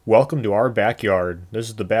Welcome to our backyard. This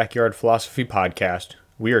is the Backyard Philosophy Podcast.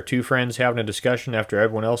 We are two friends having a discussion after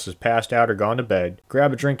everyone else has passed out or gone to bed.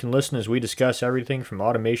 Grab a drink and listen as we discuss everything from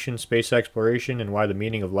automation, space exploration, and why the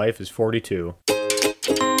meaning of life is 42.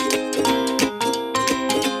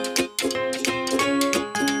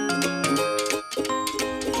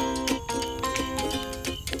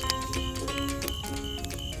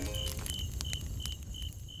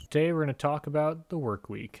 Today we're going to talk about the work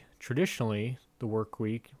week. Traditionally, the work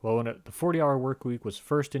week, when the 40-hour work week was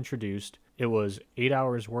first introduced, it was 8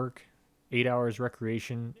 hours work, 8 hours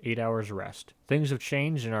recreation, 8 hours rest. Things have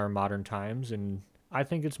changed in our modern times, and I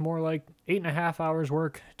think it's more like 8.5 hours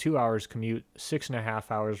work, 2 hours commute,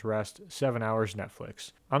 6.5 hours rest, 7 hours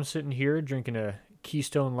Netflix. I'm sitting here drinking a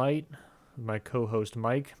Keystone Light with my co-host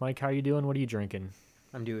Mike. Mike, how you doing? What are you drinking?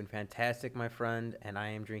 I'm doing fantastic, my friend, and I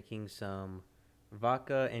am drinking some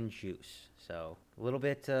vodka and juice. So a little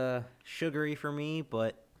bit sugary for me,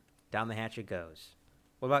 but down the hatch it goes.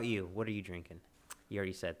 What about you? What are you drinking? You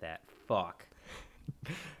already said that. Fuck.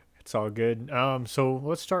 It's all good. So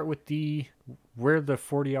let's start with where the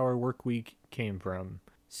 40-hour work week came from.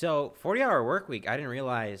 So 40-hour work week, I didn't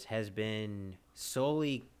realize has been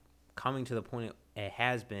solely coming to the point it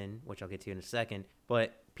has been, which I'll get to in a second.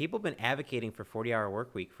 But people have been advocating for 40-hour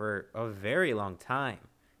work week for a very long time.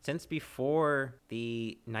 Since before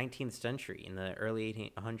the 19th century, in the early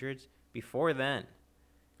 1800s, before then.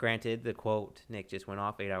 Granted, the quote Nick just went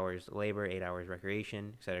off, 8 hours labor, 8 hours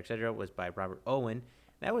recreation, et cetera, was by Robert Owen.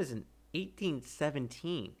 That was in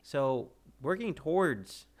 1817. So working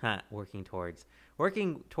towards a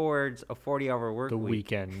 40-hour work The week.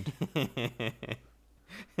 weekend.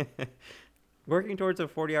 Working towards a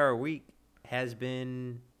 40-hour week has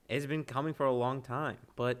been coming for a long time,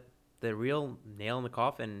 but the real nail in the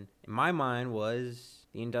coffin, in my mind, was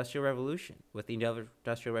the Industrial Revolution. With the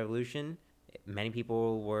Industrial Revolution, many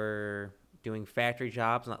people were doing factory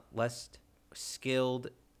jobs, not less skilled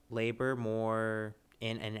labor, more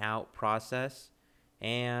in and out process,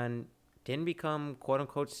 and didn't become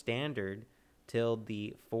quote-unquote standard till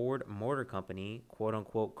the Ford Motor Company,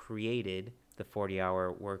 quote-unquote, created the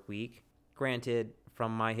 40-hour work week. Granted,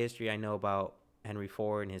 from my history, I know about Henry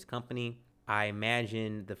Ford and his company. I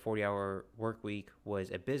imagine the 40-hour work week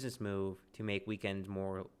was a business move to make weekends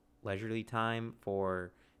more leisurely time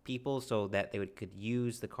for people so that they could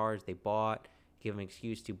use the cars they bought, give them an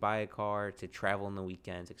excuse to buy a car, to travel on the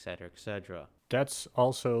weekends, etc., etc. That's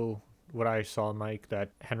also what I saw, Mike,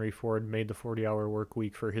 that Henry Ford made the 40-hour work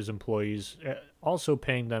week for his employees, also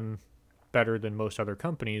paying them better than most other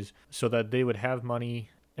companies so that they would have money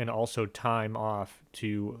and also time off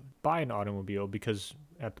to buy an automobile, because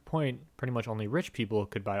at the point, pretty much only rich people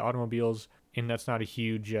could buy automobiles, and that's not a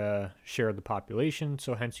huge share of the population,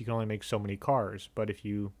 so hence you can only make so many cars. But if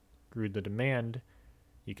you grew the demand,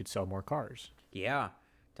 you could sell more cars. Yeah,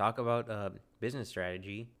 talk about business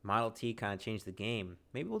strategy. Model T kind of changed the game.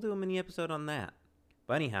 Maybe we'll do a mini episode on that.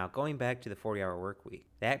 But anyhow, going back to the 40-hour work week,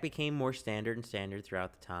 that became more standard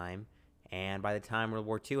throughout the time. And by the time World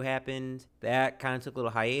War II happened, that kind of took a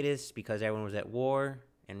little hiatus because everyone was at war.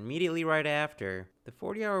 And immediately right after, the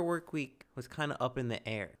 40-hour work week was kind of up in the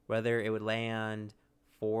air. Whether it would land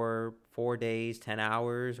for 4 days, 10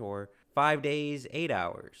 hours, or 5 days, 8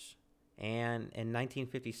 hours. And in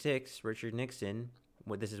 1956, Richard Nixon,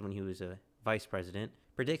 this is when he was a vice president,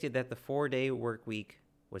 predicted that the 4-day work week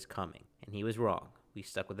was coming. And he was wrong. We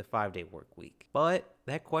stuck with the 5-day work week. But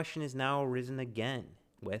that question has now arisen again.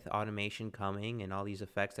 With automation coming and all these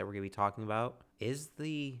effects that we're going to be talking about, is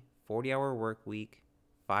the 40-hour work week,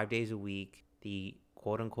 5 days a week, the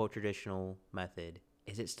quote-unquote traditional method,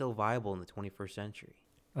 is it still viable in the 21st century?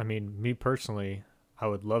 I mean, me personally, I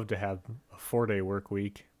would love to have a 4-day work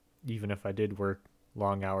week, even if I did work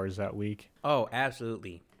long hours that week. Oh,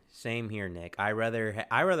 absolutely. Same here, Nick. I rather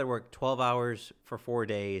work 12 hours for 4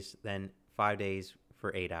 days than 5 days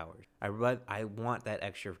for 8 hours. I want that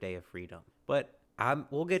extra day of freedom. But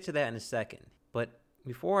we'll get to that in a second. But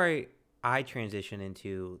before I transition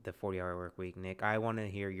into the 40-hour work week, Nick, I want to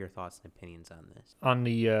hear your thoughts and opinions on this. On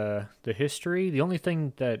the history, the only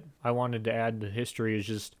thing that I wanted to add to history is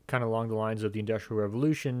just kind of along the lines of the Industrial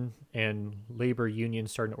Revolution and labor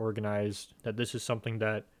unions starting to organize, that this is something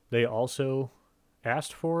that they also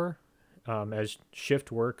asked for, as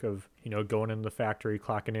shift work of, going in the factory,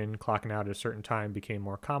 clocking in, clocking out at a certain time became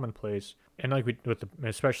more commonplace. And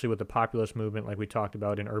especially with the populist movement, like we talked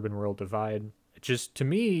about in Urban Rural Divide, just to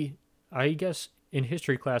me, I guess in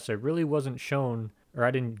history class, I really wasn't shown, or I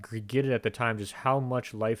didn't get it at the time, just how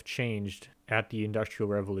much life changed at the Industrial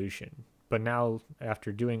Revolution. But now,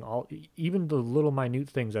 after doing even the little minute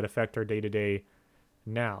things that affect our day-to-day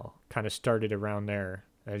now, kind of started around there.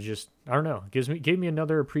 I don't know, gave me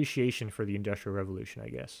another appreciation for the Industrial Revolution, I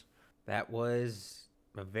guess. That was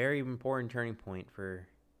a very important turning point for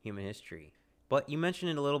human history. But you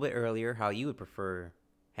mentioned it a little bit earlier how you would prefer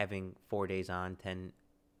having 4 days on,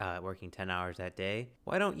 working 10 hours that day.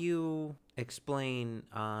 Why don't you explain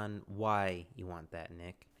on why you want that,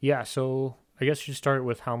 Nick? Yeah, so I guess you start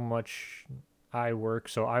with how much I work.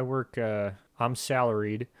 So I'm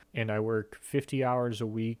salaried and I work 50 hours a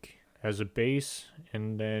week as a base.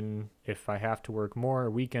 And then if I have to work more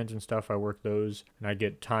weekends and stuff, I work those and I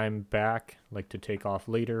get time back, like to take off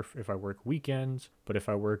later if I work weekends. But if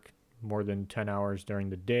I work more than 10 hours during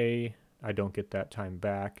the day, I don't get that time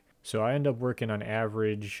back. So I end up working on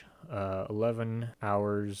average 11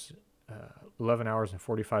 hours 11 hours and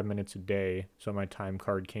 45 minutes a day. So my time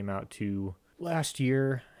card came out to last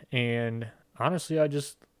year. And honestly,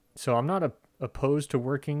 so I'm not opposed to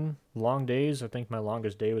working long days. I think my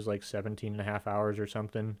longest day was like 17 and a half hours or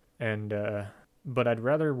something. But I'd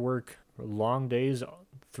rather work long days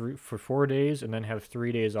for 4 days and then have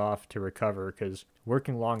 3 days off to recover because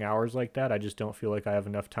working long hours like that, I just don't feel like I have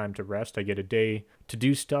enough time to rest. I get a day to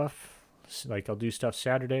do stuff. Like I'll do stuff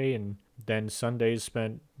Saturday and then Sundays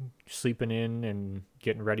spent sleeping in and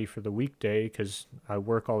getting ready for the weekday because I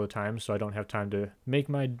work all the time, so I don't have time to make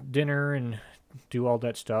my dinner and do all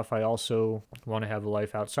that stuff. I also want to have a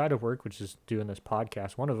life outside of work, which is doing this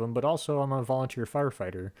podcast, one of them, but also I'm a volunteer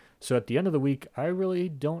firefighter. So at the end of the week, I really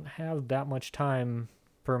don't have that much time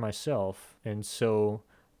for myself. And so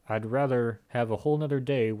I'd rather have a whole nother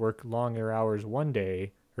day, work longer hours one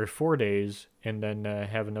day or 4 days, and then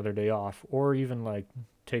have another day off, or even like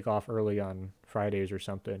take off early on Fridays or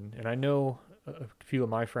something. And I know a few of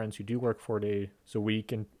my friends who do work 4 days a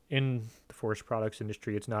week, and in the forest products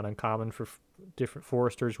industry, it's not uncommon for different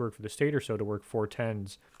foresters who work for the state or so to work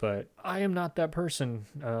 410s. But I am not that person.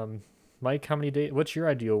 Mike, how many days? What's your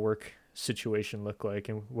ideal work situation look like,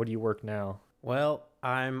 and what do you work now? Well,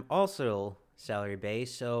 I'm also salary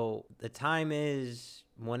based, so the time is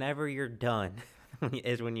whenever you're done.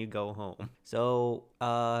 Is when you go home. So,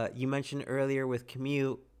 you mentioned earlier with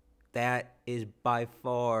commute, that is by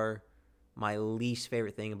far my least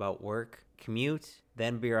favorite thing about work. Commute,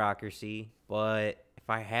 then bureaucracy. But if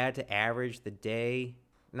I had to average the day,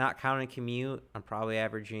 not counting commute, I'm probably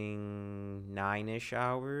averaging 9-ish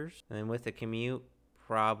hours. And then with the commute,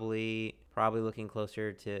 probably looking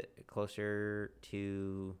closer to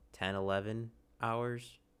 10, 11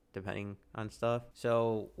 hours depending on stuff.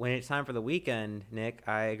 So when it's time for the weekend, Nick,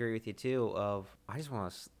 I agree with you too. I just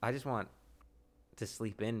want to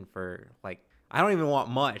sleep in for like I don't even want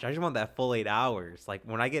much. I just want that full 8 hours. Like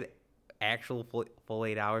when I get actual full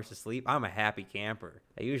 8 hours to sleep, I'm a happy camper.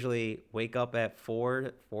 I usually wake up at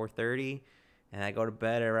 4:30, and I go to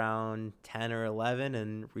bed around 10 or 11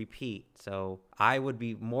 and repeat. So I would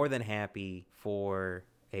be more than happy for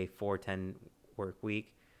a 410 work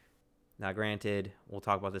week. Now, granted, we'll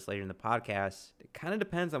talk about this later in the podcast. It kind of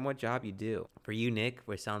depends on what job you do. For you, Nick,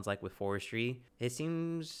 which sounds like with forestry, it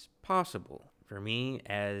seems possible. For me,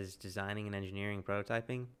 as designing and engineering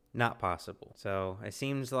prototyping, not possible. So it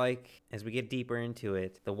seems like as we get deeper into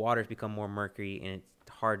it, the waters become more murky and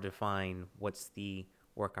it's hard to find what's the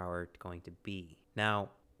work hour going to be. Now,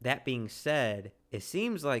 that being said, it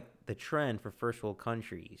seems like the trend for first world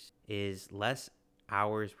countries is less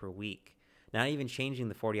hours per week. Not even changing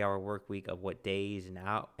the 40-hour work week of what days and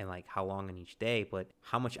out and like how long in each day, but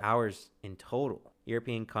how much hours in total.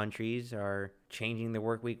 European countries are changing the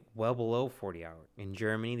work week well below 40 hours. In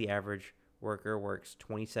Germany, the average worker works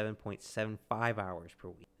 27.75 hours per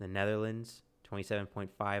week. In the Netherlands,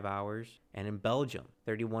 27.5 hours, and in Belgium,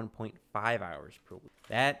 31.5 hours per week.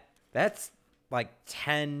 That's like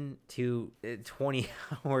 10 to 20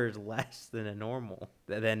 hours less than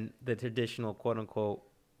than the traditional quote unquote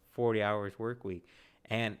 40 hours work week.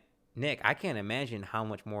 And Nick, I can't imagine how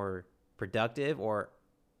much more productive or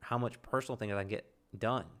how much personal things I can get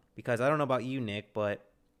done. Because I don't know about you, Nick,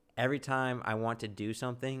 but every time I want to do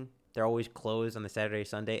something, they're always closed on the Saturday,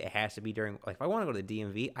 Sunday. It has to be during, like, if I want to go to the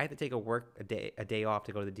DMV, I have to take a day off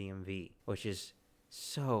to go to the DMV, which is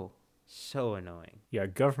so annoying. Yeah,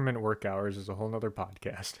 government work hours is a whole nother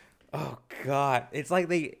podcast. Oh God, it's like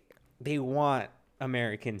they want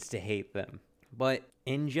Americans to hate them. But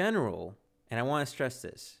in general, and I want to stress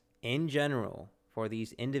this, in general, for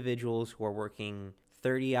these individuals who are working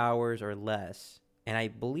 30 hours or less, and I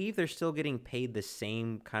believe they're still getting paid the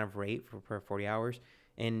same kind of rate for per 40 hours.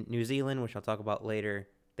 In New Zealand, which I'll talk about later,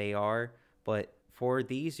 they are. But for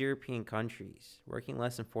these European countries, working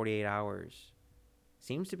less than 48 hours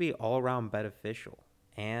seems to be all around beneficial.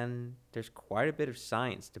 And there's quite a bit of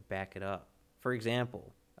science to back it up. For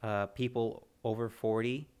example, people over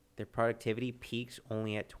 40, their productivity peaks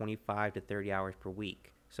only at 25 to 30 hours per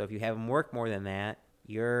week. So if you have them work more than that,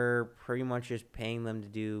 you're pretty much just paying them to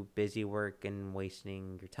do busy work and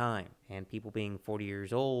wasting your time. And people being 40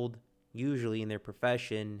 years old, usually in their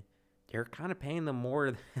profession, they're kind of paying them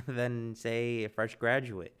more than, say, a fresh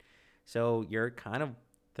graduate. So you're kind of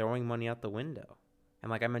throwing money out the window. And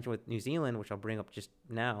like I mentioned with New Zealand, which I'll bring up just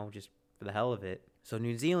now, just for the hell of it. So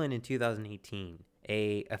New Zealand in 2018,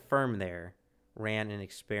 a firm there ran an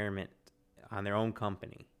experiment on their own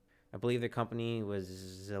company. I believe the company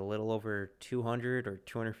was a little over 200 or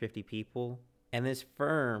 250 people. And this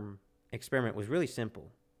firm experiment was really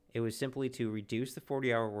simple. It was simply to reduce the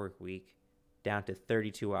 40-hour work week down to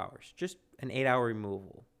 32 hours, just an 8-hour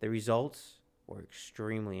removal. The results were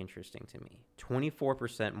extremely interesting to me.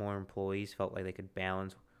 24% more employees felt like they could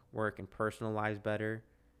balance work and personal lives better.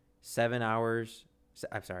 7%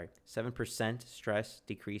 stress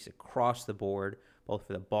decrease across the board, both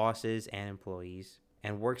for the bosses and employees.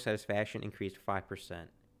 And work satisfaction increased 5%.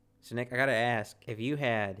 So, Nick, I got to ask, if you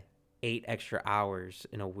had 8 extra hours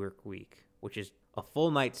in a work week, which is a full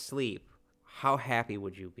night's sleep, how happy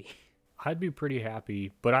would you be? I'd be pretty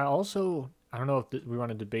happy, but I don't know if we want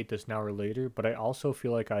to debate this now or later, but I also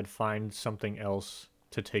feel like I'd find something else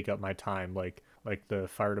to take up my time, like the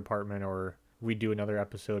fire department, or we do another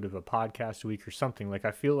episode of a podcast a week or something. Like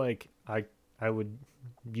I feel like I would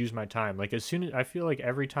use my time. Like as soon as I feel like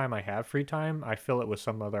every time I have free time, I fill it with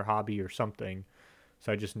some other hobby or something.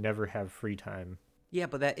 So I just never have free time. Yeah,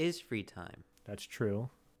 but that is free time. That's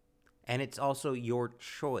true. And it's also your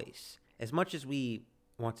choice. As much as we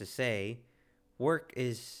want to say, work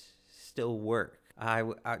is still work.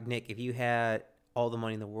 Nick, if you had all the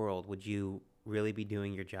money in the world, would you really be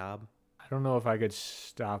doing your job? I don't know if I could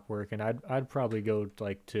stop working. I'd probably go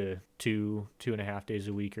like to 2.5 days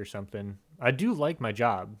a week or something. I do like my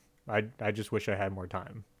job. I just wish I had more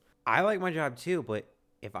time. I like my job too, but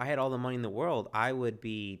if I had all the money in the world, I would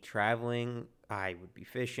be traveling, I would be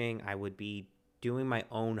fishing, I would be doing my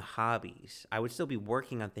own hobbies. I would still be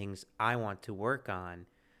working on things I want to work on,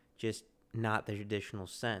 just not the traditional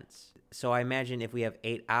sense. So I imagine if we have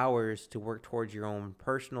 8 hours to work towards your own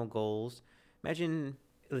personal goals, imagine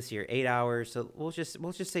let's see here, 8 hours. So we'll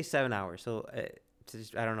just say 7 hours. So I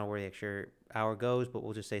don't know where the extra hour goes, but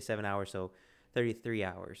we'll just say 7 hours. So 33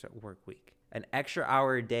 hours work week. An extra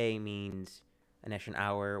hour a day means an extra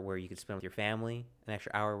hour where you could spend with your family, an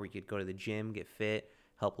extra hour where you could go to the gym, get fit,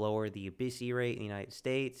 help lower the obesity rate in the United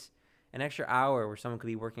States, an extra hour where someone could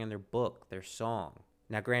be working on their book, their song.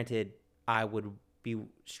 Now, granted, I would be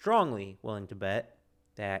strongly willing to bet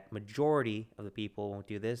that majority of the people won't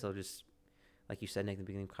do this. They'll just, like you said, Nick, in the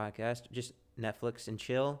beginning of the podcast, just Netflix and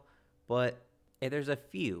chill. But if there's a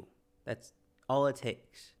few, that's all it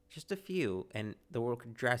takes. Just a few, and the world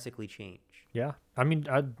could drastically change. Yeah. I mean,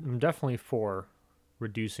 I'm definitely for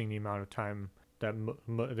reducing the amount of time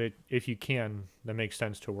that if you can, that makes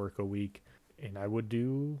sense to work a week. And I would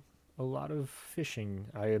do a lot of fishing,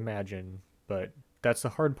 I imagine. But that's the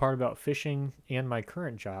hard part about fishing and my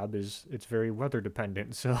current job is it's very weather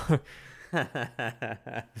dependent. So,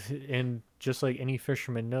 and just like any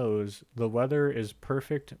fisherman knows, the weather is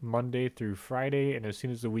perfect Monday through Friday. And as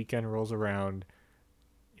soon as the weekend rolls around,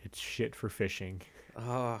 it's shit for fishing.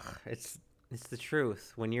 Oh, it's the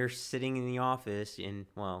truth. When you're sitting in the office,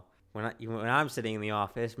 when I'm sitting in the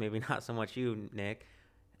office, maybe not so much you, Nick.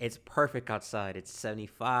 It's perfect outside. It's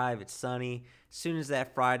 75. It's sunny. As soon as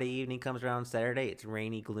that Friday evening comes around, Saturday, it's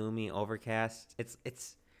rainy, gloomy, overcast.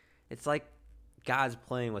 It's like God's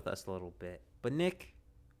playing with us a little bit. But Nick,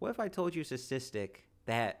 what if I told you a statistic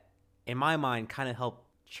that, in my mind, kind of helped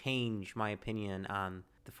change my opinion on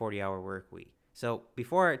the 40-hour work week? So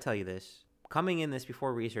before I tell you this,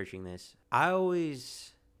 before researching this, I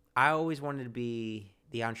always wanted to be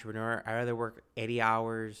the entrepreneur. I'd rather work 80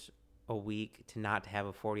 hours a week to not have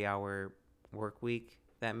a 40-hour work week.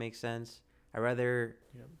 If that makes sense. I rather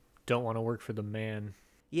don't want to work for the man.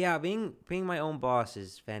 Yeah, being my own boss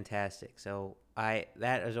is fantastic. So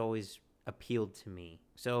that has always appealed to me.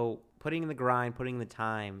 So putting in the grind, putting in the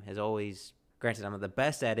time has always, granted I'm not the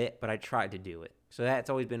best at it, but I tried to do it. So that's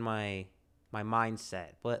always been my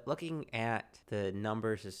mindset. But looking at the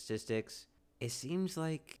numbers, the statistics, it seems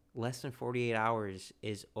like less than 48 hours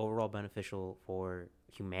is overall beneficial for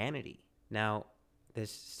humanity. Now,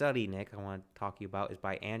 this study, Nick, I want to talk to you about is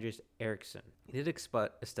by Anders Ericsson. He did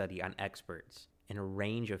a study on experts in a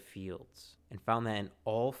range of fields and found that in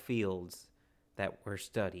all fields that were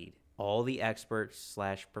studied, all the experts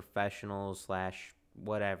 / professionals /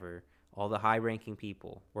 whatever, all the high-ranking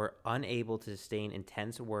people were unable to sustain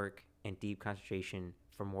intense work and deep concentration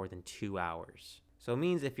for more than 2 hours. So it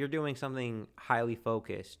means if you're doing something highly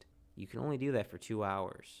focused, you can only do that for 2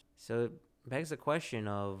 hours. So it begs the question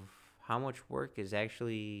of how much work is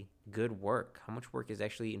actually good work? How much work is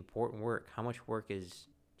actually important work? How much work is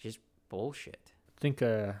just bullshit? I think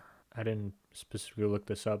I didn't specifically look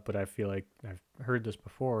this up, but I feel like I've heard this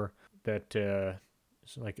before that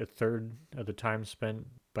it's like a third of the time spent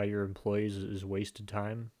by your employees is wasted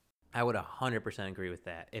time. I would 100% agree with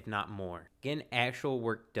that, if not more. Getting actual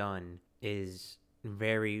work done is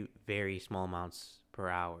very, very small amounts per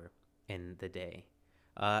hour in the day.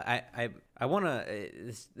 I want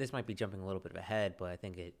to. This might be jumping a little bit ahead, but I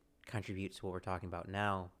think it contributes to what we're talking about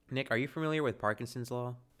now. Nick, are you familiar with Parkinson's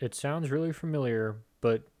law? It sounds really familiar,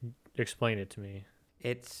 but explain it to me.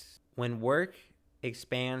 It's when work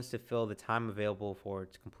expands to fill the time available for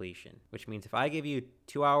its completion, which means if I give you a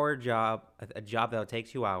 2 hour job, a job that'll take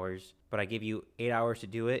 2 hours, but I give you 8 hours to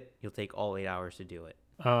do it, you'll take all 8 hours to do it.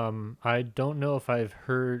 I don't know if I've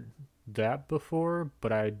heard that before,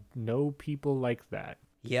 but I know people like that.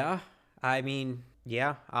 Yeah, I mean,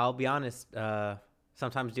 yeah, I'll be honest.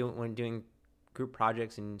 Sometimes when doing group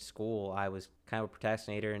projects in school, I was kind of a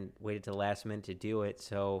procrastinator and waited to the last minute to do it.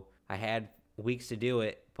 So I had weeks to do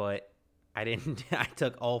it, but I didn't. I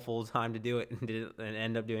took all full time to do it and did it, and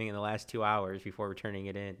end up doing it in the last 2 hours before returning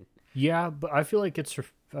it in. Yeah, but I feel like it's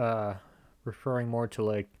referring more to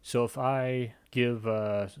like, so if I give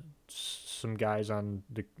some guys on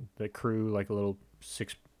the crew like a little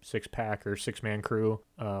six pack or 6 man crew,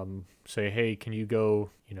 say, hey, can you go,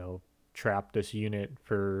 trap this unit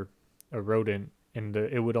for a rodent, and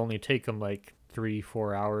it would only take them like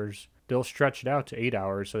 3-4 hours. They'll stretch it out to 8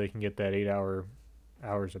 hours so they can get that 8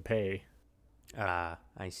 hours of pay. I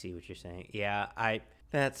see what you're saying. Yeah, I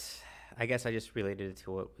guess I just related it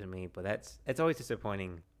to what was me, but it's always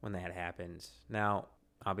disappointing when that happens. Now,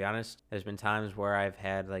 I'll be honest, there's been times where I've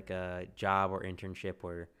had like a job or internship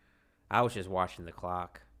where I was just watching the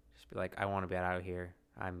clock. Just be like, I want to get out of here.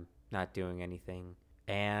 I'm not doing anything.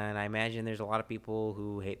 And I imagine there's a lot of people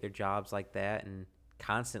who hate their jobs like that and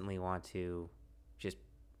constantly want to just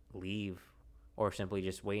leave or simply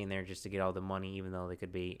just wait in there just to get all the money, even though they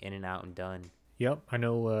could be in and out and done. Yep, I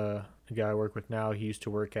know a guy I work with now. He used to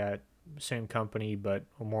work at the same company, but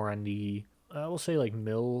more on the we'll say like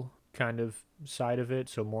mill kind of side of it,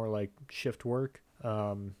 so more like shift work.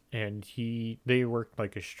 And they worked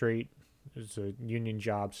like a straight. It's a union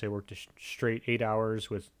job, so they worked a straight 8 hours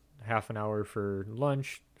with half an hour for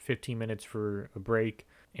lunch, 15 minutes for a break,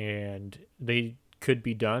 and they could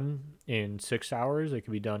be done in 6 hours. They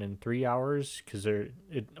could be done in 3 hours because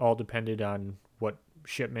it all depended on what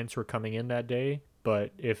shipments were coming in that day.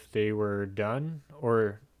 But if they were done,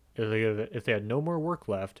 or if they had no more work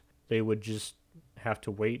left, they would just have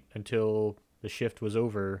to wait until the shift was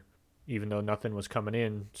over, even though nothing was coming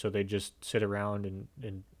in. So they just sit around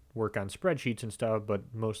and work on spreadsheets and stuff.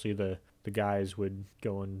 But mostly the guys would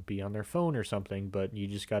go and be on their phone or something. But you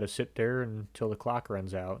just got to sit there until the clock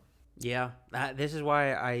runs out. Yeah, this is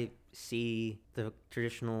why I see the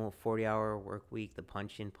traditional 40-hour work week, the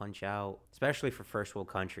punch in, punch out, especially for first world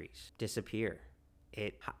countries, disappear.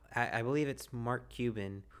 I believe it's Mark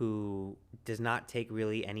Cuban who does not take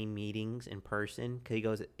really any meetings in person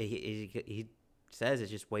because he says it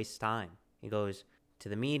just wastes time. He goes to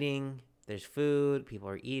the meeting, there's food, people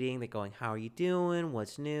are eating, they're going, how are you doing?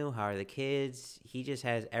 What's new? How are the kids? He just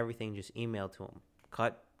has everything just emailed to him,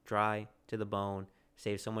 cut, dry, to the bone.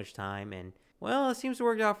 Saves so much time, and well, it seems to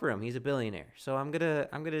work out for him. He's a billionaire, so I'm gonna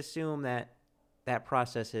assume that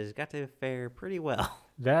process has got to fare pretty well.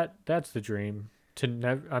 That's the dream. To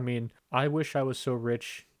never. I mean, I wish I was so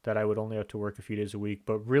rich that I would only have to work a few days a week.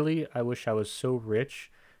 But really, I wish I was so rich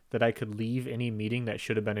that I could leave any meeting that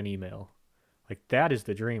should have been an email. Like that is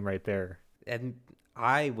the dream right there. And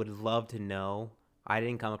I would love to know. I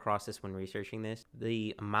didn't come across this when researching this.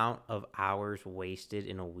 The amount of hours wasted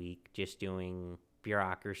in a week just doing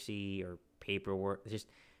bureaucracy or paperwork, just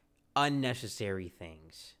unnecessary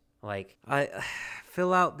things. Like, I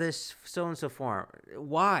fill out this so and so form.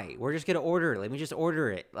 Why? We're just gonna order it. Let me just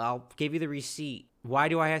order it. I'll give you the receipt. Why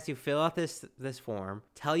do I have to fill out this form?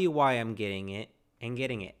 Tell you why I'm getting it and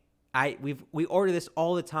getting it. We order this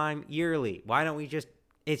all the time yearly. Why don't we just?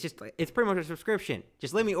 It's pretty much a subscription.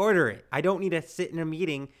 Just let me order it. I don't need to sit in a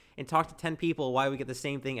meeting and talk to 10 people why we get the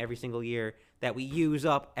same thing every single year that we use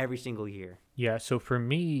up every single year. Yeah, so for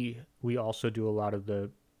me, we also do a lot of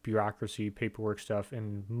the bureaucracy, paperwork stuff,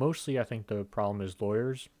 and mostly I think the problem is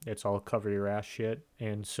lawyers. It's all cover your ass shit,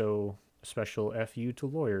 and so special FU to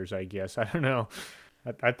lawyers, I guess. I don't know.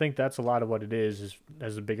 I think that's a lot of what it is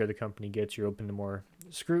as the bigger the company gets, you're open to more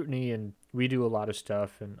scrutiny, and we do a lot of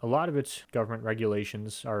stuff, and a lot of it's government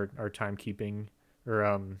regulations, our timekeeping or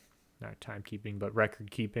not timekeeping, but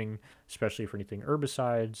record keeping, especially for anything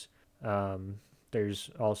herbicides. Um, there's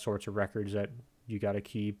all sorts of records that you got to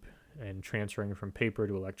keep, and transferring from paper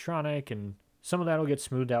to electronic, and some of that will get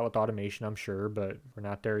smoothed out with automation, I'm sure, but we're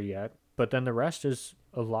not there yet. But then the rest is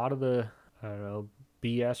a lot of the, I don't know,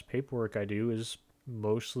 BS paperwork I do is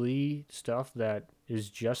mostly stuff that is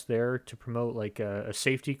just there to promote like a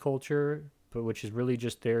safety culture, but which is really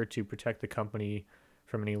just there to protect the company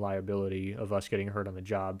from any liability of us getting hurt on the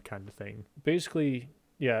job kind of thing. Basically,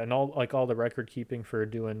 yeah, and all the record keeping for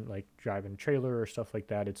doing like driving trailer or stuff like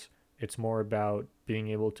that, it's more about being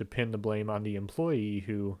able to pin the blame on the employee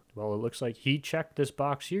who, well, it looks like he checked this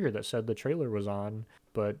box here that said the trailer was on,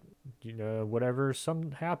 but whatever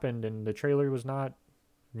some happened and the trailer was not,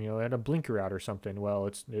 had a blinker out or something. Well,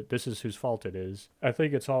 this is whose fault it is. I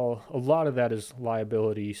think it's all a lot of that is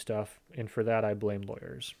liability stuff, and for that I blame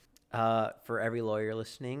lawyers. For every lawyer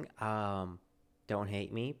listening, don't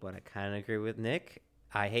hate me, but I kind of agree with Nick.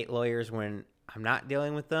 I hate lawyers when I'm not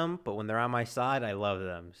dealing with them, but when they're on my side, I love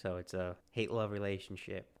them. So it's a hate-love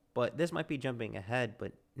relationship. But this might be jumping ahead,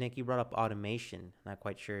 but Nick, you brought up automation. Not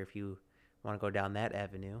quite sure if you want to go down that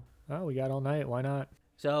avenue. Oh, we got all night. Why not?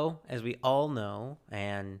 So, as we all know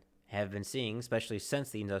and have been seeing, especially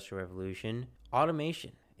since the Industrial Revolution,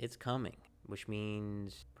 automation, it's coming, which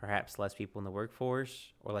means perhaps less people in the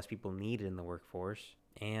workforce or less people needed in the workforce.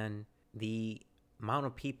 And the amount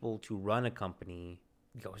of people to run a company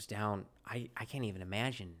goes down. I can't even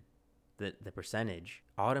imagine the percentage.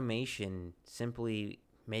 Automation simply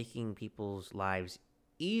making people's lives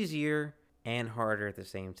easier and harder at the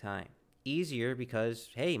same time. Easier because,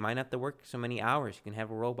 hey, you might not have to work so many hours. You can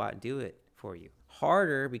have a robot do it for you.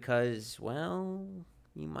 Harder because, well,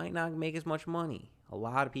 you might not make as much money. A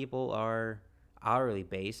lot of people are hourly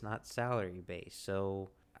based, not salary based.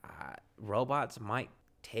 So robots might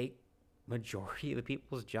take majority of the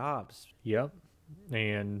people's jobs. Yep.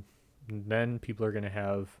 And then people are going to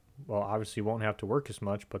have, well, obviously won't have to work as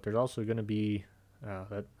much, but there's also going to be,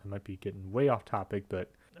 that I might be getting way off topic,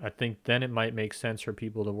 but I think then it might make sense for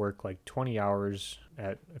people to work like 20 hours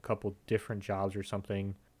at a couple different jobs or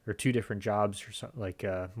something, or two different jobs or something, like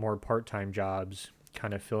more part-time jobs,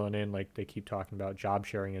 kind of filling in, like they keep talking about job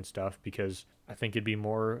sharing and stuff, because I think it'd be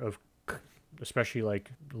more of, especially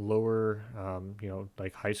like lower,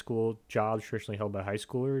 like high school jobs traditionally held by high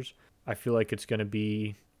schoolers. I feel like it's going to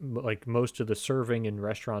be like most of the serving in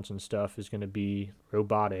restaurants and stuff is going to be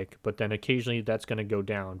robotic, but then occasionally that's going to go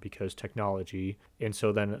down because technology. And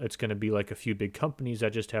so then it's going to be like a few big companies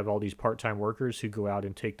that just have all these part-time workers who go out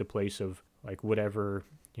and take the place of like whatever,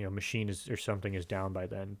 machine is or something is down by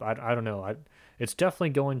then. But I don't know. It's definitely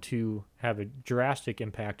going to have a drastic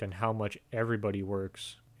impact on how much everybody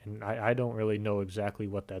works. And I don't really know exactly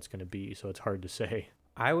what that's going to be, so it's hard to say.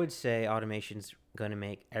 I would say automation's going to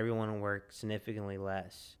make everyone work significantly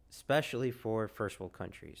less, especially for first world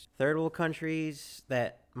countries. Third world countries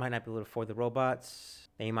that might not be able to afford the robots,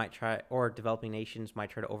 they might try, or developing nations might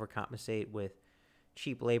try to overcompensate with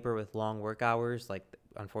cheap labor with long work hours, like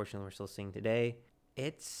unfortunately we're still seeing today.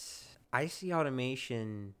 I see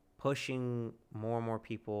automation pushing more and more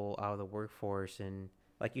people out of the workforce, and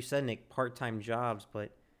like you said, Nick, part-time jobs,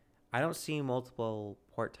 but I don't see multiple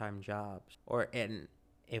part-time jobs. And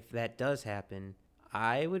if that does happen,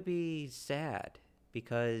 I would be sad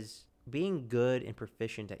because being good and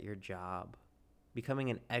proficient at your job, becoming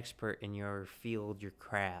an expert in your field, your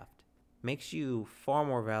craft, makes you far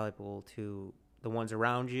more valuable to the ones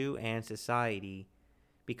around you and society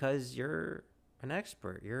because you're an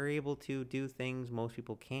expert. You're able to do things most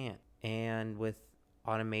people can't. And with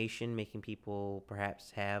automation making people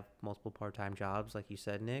perhaps have multiple part-time jobs, like you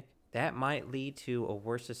said, Nick, that might lead to a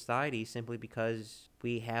worse society simply because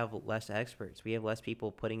we have less experts. We have less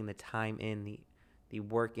people putting the time in, the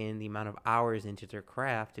work in, the amount of hours into their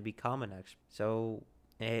craft to become an expert. So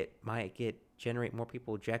it might generate more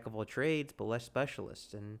people jack of all trades, but less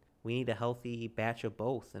specialists. And we need a healthy batch of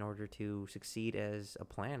both in order to succeed as a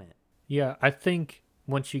planet. Yeah, I think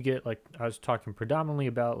once you get, like, I was talking predominantly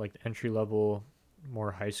about like entry level,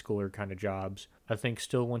 more high schooler kind of jobs. I think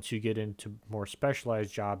still once you get into more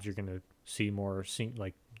specialized jobs, you're going to see more,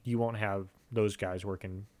 like, you won't have those guys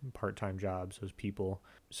working part-time jobs, those people.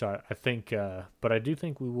 So I think, but I do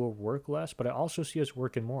think we will work less, but I also see us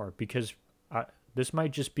working more because this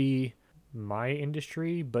might just be my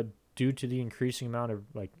industry, but due to the increasing amount of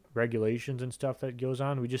like regulations and stuff that goes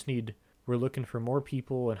on, we're looking for more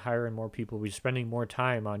people and hiring more people. We're spending more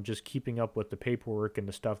time on just keeping up with the paperwork and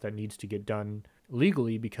the stuff that needs to get done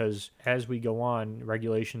legally, because as we go on,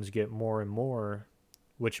 regulations get more and more,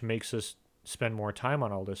 which makes us spend more time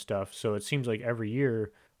on all this stuff. So it seems like every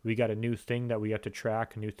year we got a new thing that we have to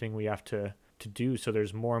track, a new thing we have to do. So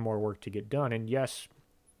there's more and more work to get done. And yes,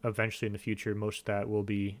 eventually in the future, most of that will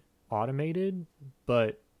be automated,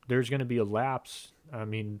 but there's going to be a lapse. I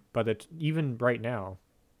mean, even right now,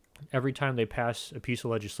 every time they pass a piece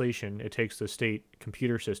of legislation, it takes the state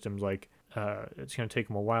computer systems it's going to take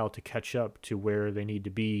them a while to catch up to where they need to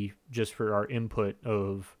be just for our input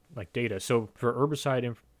of like data. So for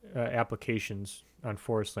herbicide applications on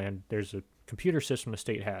forest land, there's a computer system the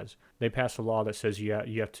state has. They passed a law that says you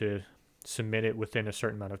have to submit it within a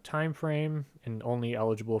certain amount of time frame and only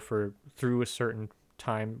eligible for through a certain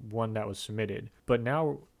time one that was submitted. But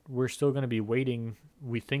now we're still going to be waiting.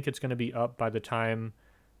 We think it's going to be up by the time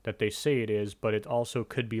that they say it is, but it also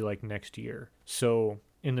could be like next year. So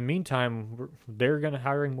in the meantime, they're going to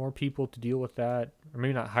hiring more people to deal with that, or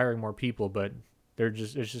maybe not hiring more people, but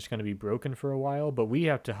it's just going to be broken for a while. But we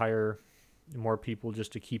have to hire more people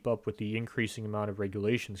just to keep up with the increasing amount of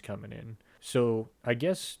regulations coming in. So I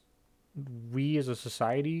guess we as a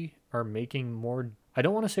society are making more. I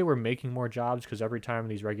don't want to say we're making more jobs, because every time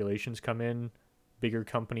these regulations come in, bigger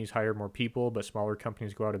companies hire more people, but smaller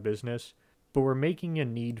companies go out of business. But we're making a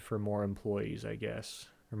need for more employees, I guess,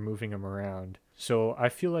 or moving them around. So I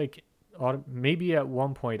feel like maybe at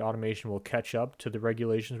one point automation will catch up to the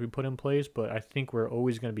regulations we put in place, but I think we're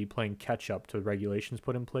always going to be playing catch up to the regulations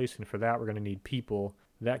put in place. And for that, we're going to need people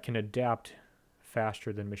that can adapt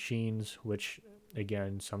faster than machines, which,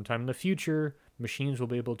 again, sometime in the future, machines will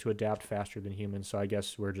be able to adapt faster than humans. So I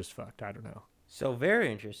guess we're just fucked. I don't know. So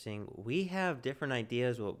very interesting. We have different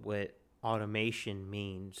ideas what automation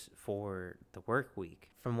means for the work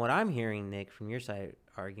week. From what I'm hearing, Nick, from your side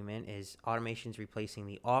argument, is automation's replacing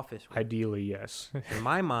the office work. Ideally, yes. In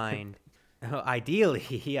my mind,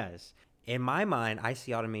 ideally, yes. In my mind, I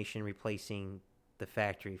see automation replacing the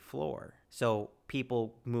factory floor. So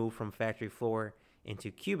people move from factory floor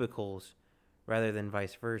into cubicles rather than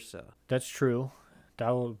vice versa. That's true.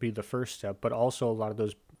 That will be the first step, but also a lot of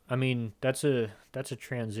those. I mean, that's a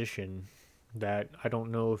transition that I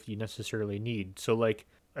don't know if you necessarily need. So, like,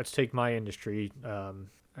 let's take my industry. I'm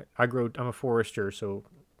a forester, so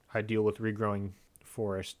I deal with regrowing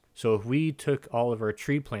forest. So if we took all of our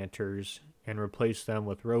tree planters and replaced them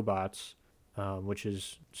with robots, which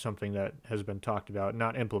is something that has been talked about,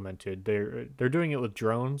 not implemented. They're doing it with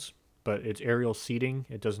drones, but it's aerial seeding.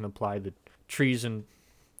 It doesn't apply the trees and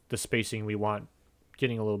the spacing we want.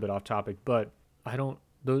 Getting a little bit off topic, but I don't.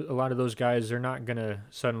 A lot of those guys, they're not gonna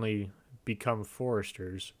suddenly become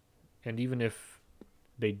foresters, and even if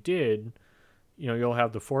they did, you'll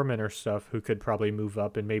have the foremen or stuff who could probably move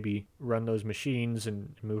up and maybe run those machines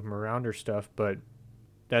and move them around or stuff. But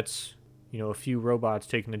that's a few robots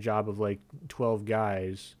taking the job of like 12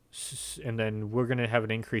 guys, and then we're gonna have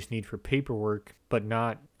an increased need for paperwork, but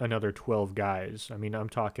not another 12 guys. I mean, I'm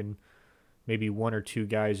talking maybe one or two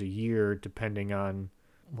guys a year, depending on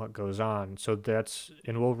what goes on. So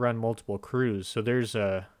and we'll run multiple crews. So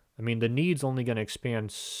the need's only going to expand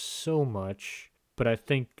so much, but I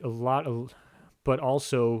think but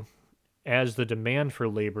also as the demand for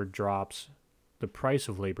labor drops, the price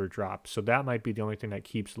of labor drops. So that might be the only thing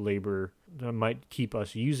that might keep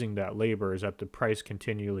us using that labor, is that the price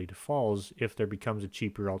continually falls if there becomes a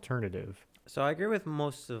cheaper alternative. So I agree with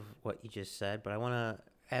most of what you just said, but I want to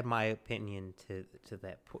add my opinion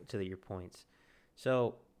to your points.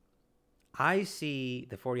 So I see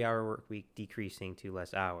the 40-hour work week decreasing to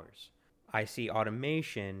less hours. I see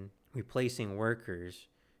automation replacing workers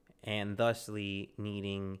and thusly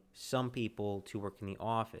needing some people to work in the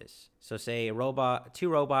office. So say two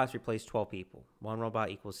robots replace 12 people. One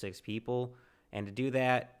robot equals 6 people. And to do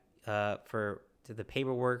that, the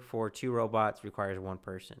paperwork for 2 robots requires 1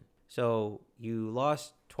 person. So you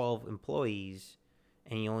lost 12 employees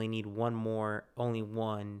and you only need only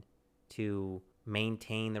one to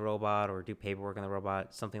maintain the robot or do paperwork on the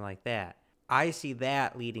robot, something like that. I see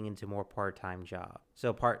that leading into more part-time job.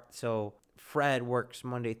 So Fred works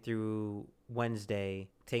Monday through Wednesday,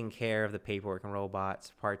 taking care of the paperwork and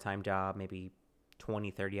robots, part-time job, maybe 20,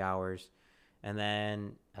 30 hours. And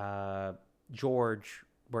then George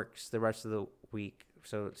works the rest of the week,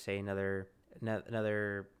 so say another,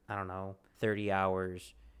 I don't know, 30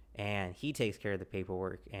 hours, and he takes care of the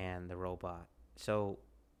paperwork and the robot. So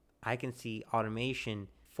I can see automation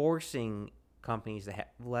forcing companies to have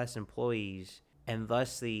less employees, and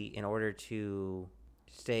thusly, in order to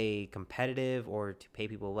stay competitive or to pay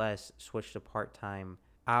people less, switch to part-time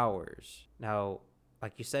hours. Now,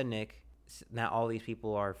 like you said, Nick, not all these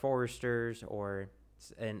people are foresters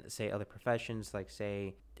and say other professions, like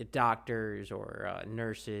say doctors or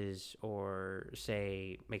nurses or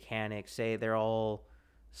say mechanics. Say they're all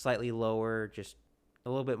slightly lower, just a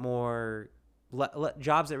little bit more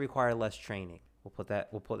jobs that require less training. We'll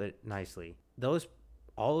put it nicely. Those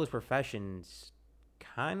all those professions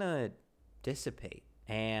kind of dissipate.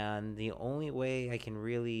 And the only way I can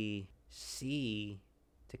really see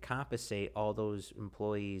to compensate all those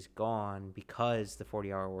employees gone because the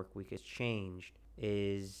 40-hour work week has changed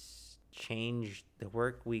is change the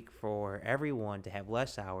work week for everyone to have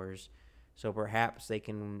less hours, so perhaps they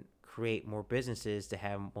can create more businesses to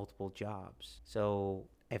have multiple jobs. So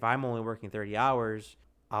if I'm only working 30 hours,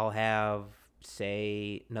 I'll have,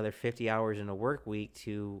 say, another 50 hours in a work week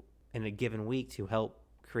in a given week to help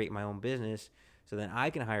create my own business, so then I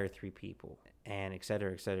can hire 3 people, and et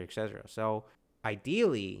cetera, et cetera, et cetera. So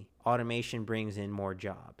ideally, automation brings in more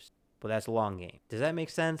jobs, but that's a long game. Does that make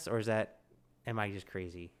sense, or am I just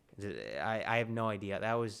crazy? I have no idea.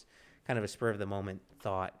 That was kind of a spur of the moment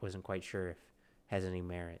thought. Wasn't quite sure if it has any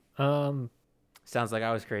merit. Sounds like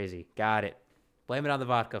I was crazy. Got it. Blame it on the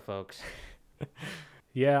vodka, folks.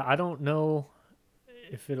 Yeah, I don't know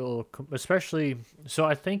if especially, so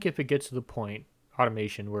I think if it gets to the point,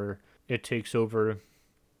 automation, where it takes over,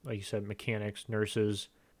 like you said, mechanics, nurses,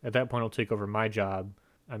 at that point it'll take over my job.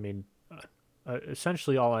 I mean,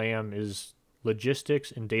 essentially all I am is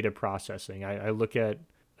logistics and data processing. I look at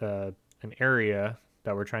an area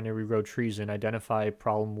that we're trying to regrow trees in, identify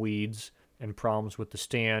problem weeds and problems with the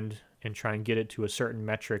stand, and try and get it to a certain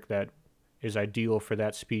metric that is ideal for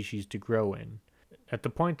that species to grow in. At the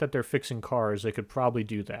point that they're fixing cars, they could probably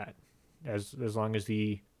do that, as long as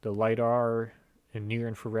the lidar and near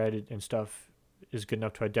infrared and stuff is good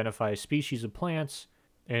enough to identify a species of plants,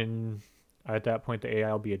 and at that point the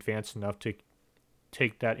AI will be advanced enough to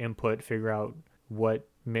take that input, figure out what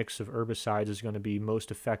mix of herbicides is going to be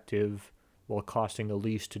most effective while costing the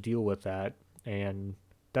least to deal with that. And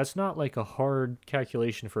that's not like a hard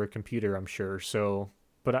calculation for a computer, I'm sure. So,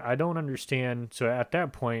 but I don't understand. So at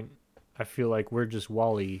that point, I feel like we're just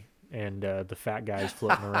Wally and the fat guys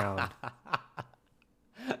floating around.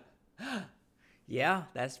 Yeah,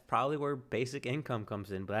 that's probably where basic income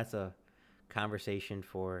comes in, but that's a conversation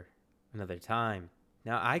for another time.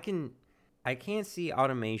 Now, I can't see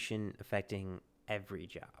automation affecting every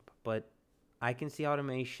job, but I can see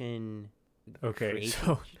automation Okay, creating.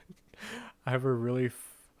 so I have a really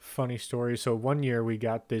funny story. So one year we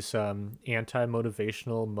got this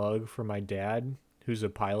anti-motivational mug from my dad, who's a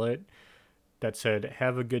pilot, that said,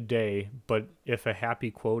 "Have a good day, but if a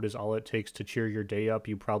happy quote is all it takes to cheer your day up,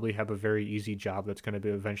 you probably have a very easy job that's going to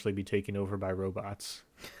eventually be taken over by robots."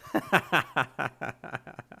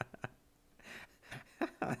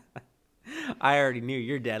 I already knew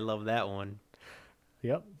your dad loved that one.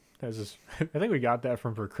 Yep. I think we got that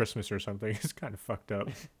from for Christmas or something. It's kind of fucked up.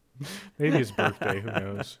 Maybe his birthday, who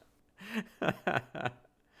knows?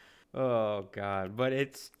 Oh God, but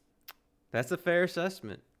that's a fair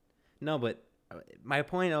assessment. No, but my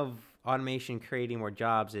point of automation creating more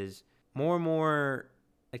jobs is more and more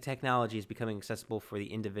like technology is becoming accessible for the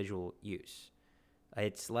individual use.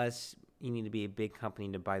 It's less you need to be a big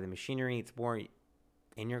company to buy the machinery. It's more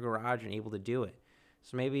in your garage and able to do it.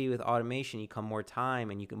 So maybe with automation, you come more time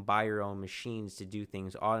and you can buy your own machines to do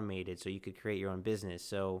things automated. So you could create your own business.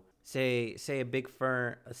 So say a big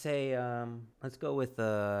firm, let's go with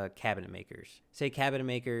cabinet makers. Say cabinet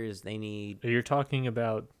makers, they need. You're talking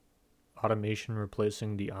about automation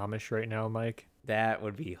replacing the Amish right now, Mike? That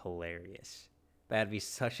would be hilarious. That'd be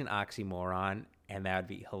such an oxymoron, and that'd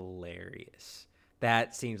be hilarious.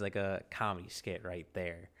 That seems like a comedy skit right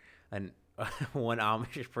there. And one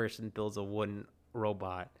Amish person builds a wooden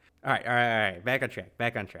robot. All right. Back on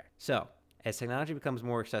track. So, as technology becomes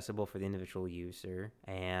more accessible for the individual user,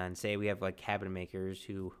 and say we have like cabinet makers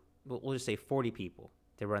who, we'll just say 40 people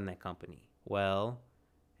to run that company. Well,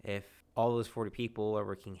 if all those 40 people are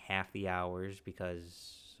working half the hours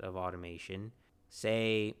because of automation,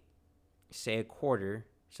 say a quarter,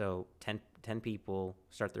 so 10 people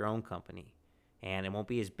start their own company, and it won't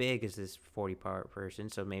be as big as this 40 person,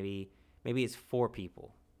 so maybe it's 4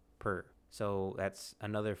 people per, so that's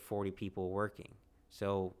another 40 people working.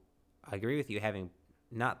 So I agree with you, having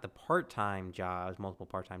not the part-time jobs, multiple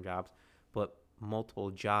part-time jobs, but multiple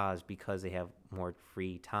jobs because they have more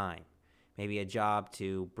free time. Maybe a job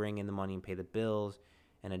to bring in the money and pay the bills,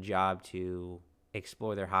 and a job to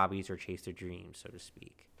explore their hobbies or chase their dreams, so to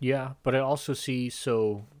speak. Yeah, but I also see,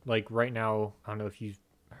 so like right now, I don't know if you've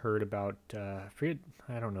heard about, I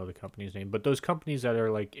don't know the company's name, but those companies that are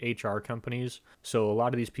like HR companies. So a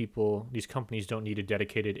lot of these companies don't need a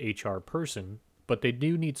dedicated HR person, but they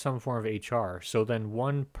do need some form of HR. So then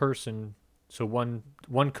one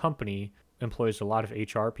company employs a lot of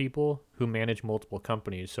HR people who manage multiple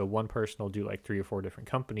companies. So one person will do like 3 or 4 different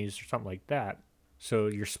companies or something like that. So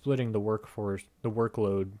you're splitting the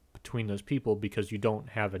workload between those people because you don't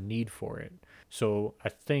have a need for it. So I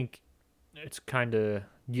think it's kind of,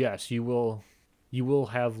 yes, you will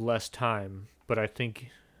have less time, but I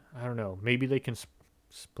think, I don't know, maybe they can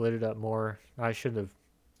split it up more. I should have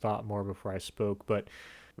thought more before I spoke, but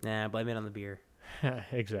Nah, blame it on the beer.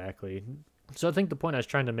 exactly. So I think the point I was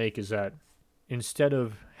trying to make is that instead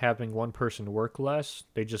of having one person work less,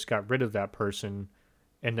 they just got rid of that person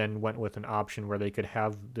and then went with an option where they could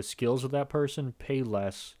have the skills of that person, pay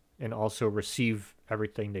less, and also receive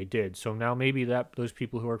everything they did. So now maybe that those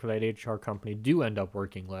people who work for that HR company do end up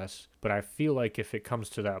working less, but I feel like if it comes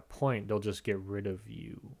to that point, they'll just get rid of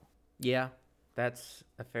you. Yeah, that's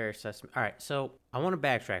a fair assessment. All right, so I want to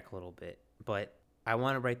backtrack a little bit, but I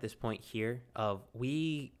want to write this point here of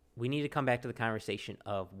we need to come back to the conversation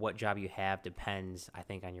of what job you have depends, I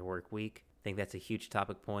think, on your work week. I think that's a huge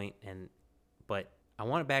topic point, but I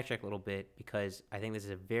want to backtrack a little bit because I think this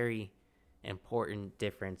is a very important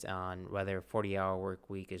difference on whether a 40-hour work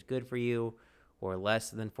week is good for you or less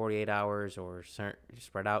than 48 hours or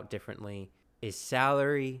spread out differently is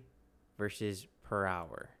salary versus per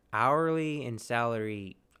hour. Hourly and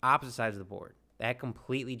salary, opposite sides of the board. That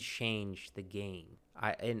completely changed the game.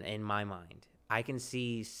 In my mind, I can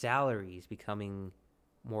see salaries becoming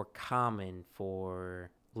more common for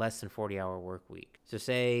less than 40-hour work week. So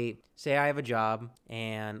say I have a job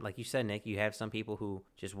and like you said, Nick, you have some people who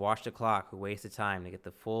just watch the clock, who waste the time to get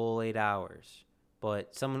the full 8 hours.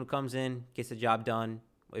 But someone who comes in, gets the job done.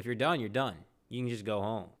 If you're done, you're done. You can just go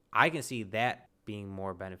home. I can see that being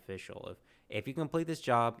more beneficial. If you complete this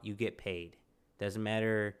job, you get paid. Doesn't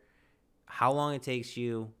matter how long it takes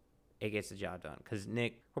you, it gets the job done. Because,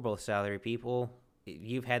 Nick, we're both salary people.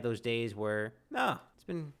 You've had those days where, it's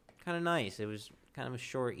been kind of nice. It was kind of a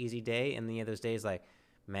short, easy day. And the other days, like,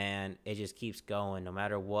 man, it just keeps going. No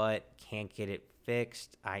matter what, can't get it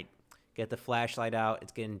fixed. I get the flashlight out.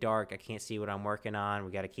 It's getting dark. I can't see what I'm working on.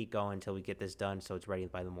 We got to keep going until we get this done so it's ready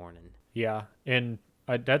by the morning. Yeah, and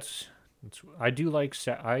I do like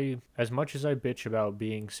I as much as I bitch about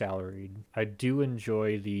being salaried, I do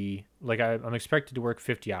enjoy I'm expected to work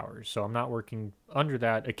 50 hours, so I'm not working under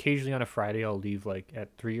that. Occasionally on a Friday, I'll leave like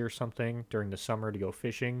at 3 or something during the summer to go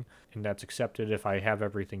fishing, and that's accepted if I have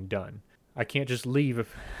everything done. I can't just leave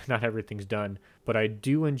if not everything's done, but I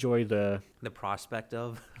do enjoy The prospect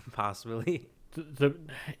of possibly. the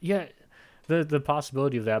yeah, the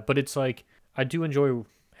possibility of that, but it's like I do enjoy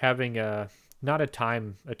having a not a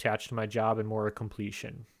time attached to my job and more a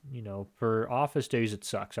completion. For office days it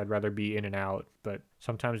sucks. I'd rather be in and out, but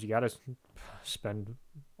sometimes you got to spend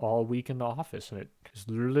all week in the office and it's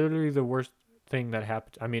literally the worst thing that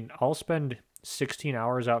happens. I mean, I'll spend 16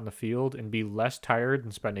 hours out in the field and be less tired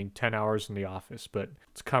than spending 10 hours in the office, but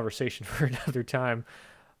it's a conversation for another time.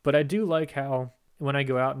 But I do like how when I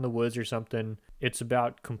go out in the woods or something, it's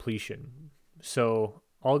about completion. So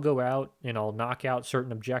I'll go out and I'll knock out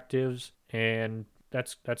certain objectives, and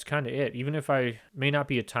that's kind of it. Even if I may not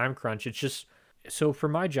be a time crunch, it's just so for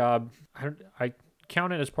my job, I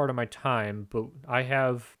count it as part of my time, but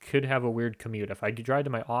could have a weird commute. If I drive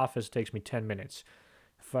to my office, it takes me 10 minutes.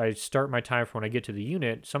 If I start my time from when I get to the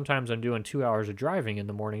unit, sometimes I'm doing 2 hours of driving in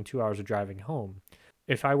the morning, 2 hours of driving home.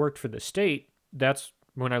 If I worked for the state, that's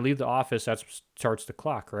when I leave the office, that starts the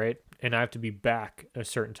clock, right? And I have to be back a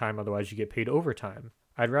certain time, otherwise you get paid overtime.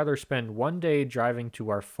 I'd rather spend one day driving to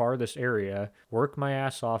our farthest area, work my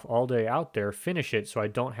ass off all day out there, finish it so I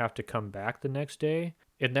don't have to come back the next day.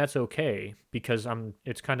 And that's okay because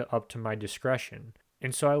it's kind of up to my discretion.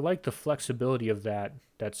 And so I like the flexibility of that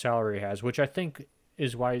salary has, which I think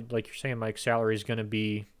is why, like you're saying, Mike, salary is going to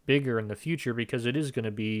be bigger in the future because it is going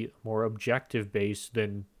to be more objective based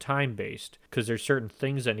than time based because there's certain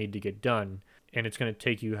things that need to get done and it's going to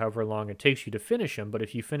take you however long it takes you to finish them. But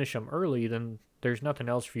if you finish them early, then there's nothing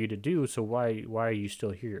else for you to do. So why are you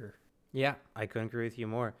still here? Yeah, I couldn't agree with you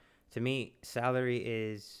more. To me, salary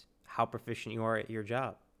is how proficient you are at your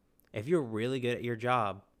job. If you're really good at your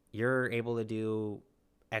job, you're able to do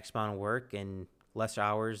X amount of work in less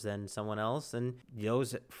hours than someone else, and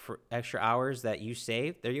those extra hours that you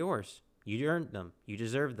save, they're yours. You earned them. You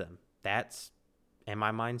deserve them. That's, in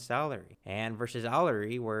my mind, salary. And versus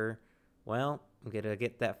hourly, where, well, I'm going to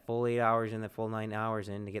get that full 8 hours and the full 9 hours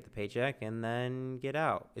in to get the paycheck and then get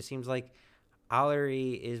out. It seems like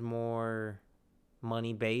hourly is more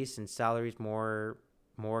money based and salary is more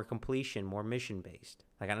completion, more mission based.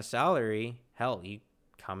 Like on a salary, hell, you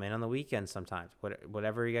come in on the weekend sometimes.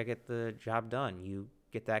 Whatever you got to get the job done. You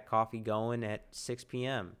get that coffee going at 6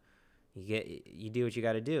 p.m. You do what you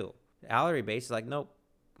got to do. Salary based is like, nope,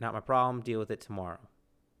 not my problem. Deal with it tomorrow.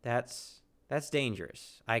 That's That's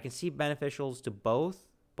dangerous. I can see beneficials to both,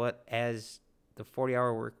 but as the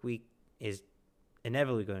 40-hour work week is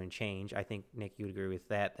inevitably going to change, I think, Nick, you would agree with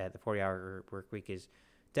that, that the 40-hour work week is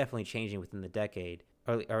definitely changing within the decade,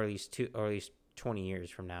 or at least 20 years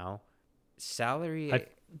from now. I Salary,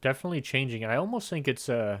 definitely changing. And I almost think it's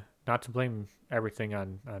not to blame everything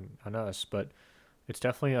on us, but it's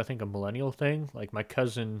definitely I think a millennial thing. Like my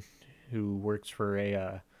cousin who works for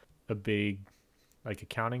a big like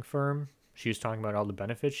accounting firm, she was talking about all the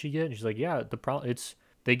benefits she get. And she's like, yeah, the problem it's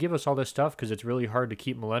they give us all this stuff because it's really hard to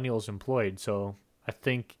keep millennials employed. So I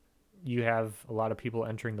think you have a lot of people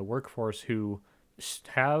entering the workforce who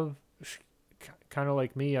have kind of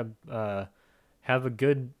like me, have a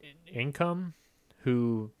good income,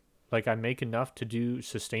 who like I make enough to do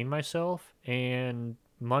sustain myself, and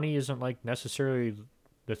money isn't like necessarily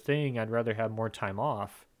the thing. I'd rather have more time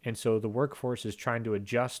off, and so the workforce is trying to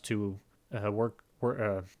adjust to the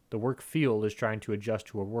work field is trying to adjust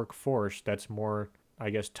to a workforce that's more,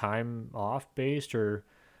 I guess, time off based, or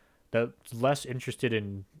that's less interested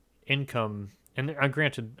in income. And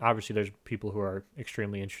granted, obviously, there's people who are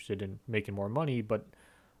extremely interested in making more money, but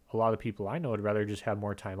a lot of people I know would rather just have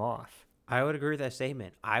more time off. I would agree with that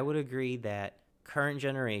statement. I would agree that current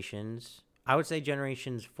generations, I would say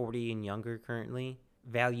generations 40 and younger currently,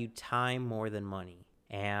 value time more than money.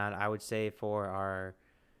 And I would say for our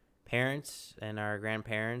parents and our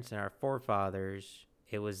grandparents and our forefathers,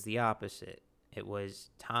 it was the opposite. It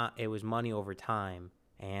was time. It was money over time.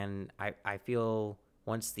 And I feel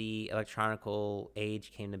once the electronical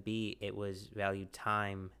age came to be, it was valued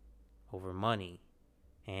time over money.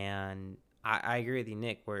 And I agree with you,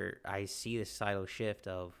 Nick, where I see the societal shift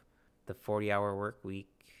of the 40-hour work week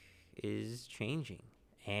is changing.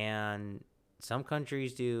 And some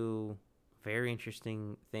countries do very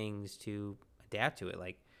interesting things to adapt to it.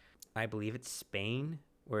 Like, I believe it's Spain,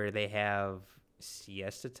 where they have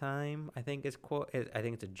siesta time. I think it's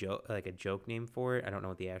a joke, like a joke name for it. I don't know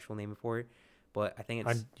what the actual name for it, but I think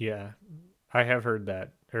Yeah, I have heard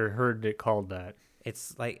that or heard it called that.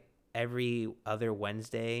 it's like every other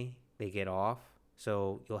Wednesday they get off.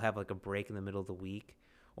 So you'll have like a break in the middle of the week,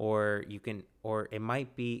 or it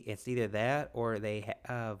might be, it's either that or they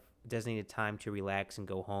have designated time to relax and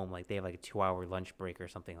go home. Like they have like a 2 hour lunch break or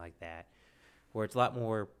something like that, where it's a lot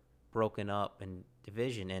more broken up and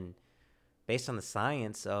division. And based on the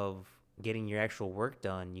science of getting your actual work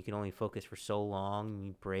done, you can only focus for so long. You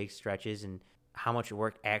need breaks, stretches, and how much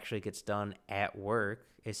work actually gets done at work.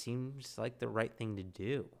 It seems like the right thing to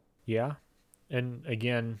do. Yeah, and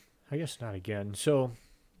again, I guess not again. So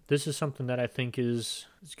this is something that I think is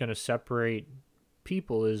going to separate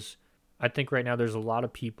people. Is I think right now there's a lot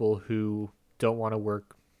of people who don't want to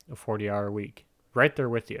work a 40-hour week. Right there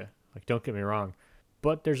with you. Like, don't get me wrong.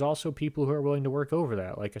 But there's also people who are willing to work over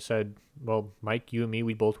that. Like I said, well, Mike, you and me,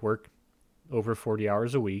 we both work over 40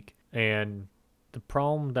 hours a week. And the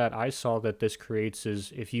problem that I saw that this creates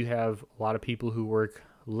is if you have a lot of people who work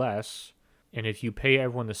less, and if you pay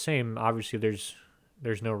everyone the same, obviously there's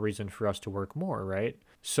no reason for us to work more, right?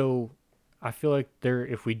 So I feel like there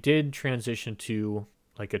if we did transition to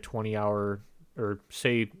like a 20-hour or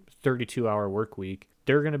say 32-hour work week,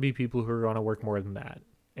 there are going to be people who are going to work more than that.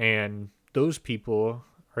 And those people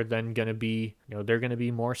are then going to be, they're going to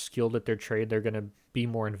be more skilled at their trade. They're going to be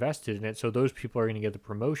more invested in it. So those people are going to get the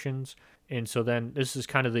promotions. And so then this is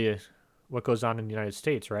kind of the what goes on in the United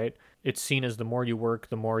States, right? It's seen as the more you work,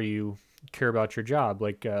 the more you care about your job.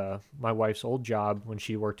 Like my wife's old job when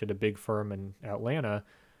she worked at a big firm in Atlanta,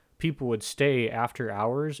 people would stay after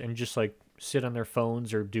hours and just like sit on their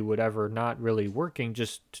phones or do whatever, not really working,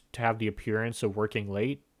 just to have the appearance of working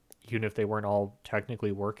late, even if they weren't all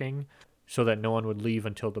technically working, so that no one would leave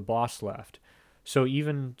until the boss left. So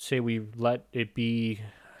even say we let it be,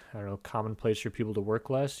 I don't know, commonplace for people to work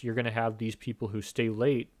less, you're going to have these people who stay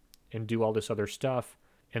late and do all this other stuff.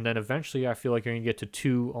 And then eventually I feel like you're going to get to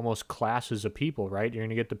two almost classes of people, right? You're going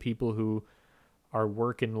to get the people who are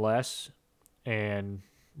working less and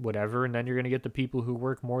whatever. And then you're going to get the people who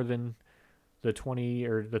work more than the 20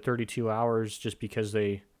 or the 32 hours just because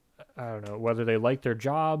they, I don't know, whether they like their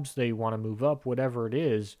jobs, they want to move up, whatever it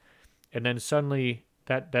is. And then suddenly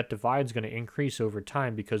that divide's going to increase over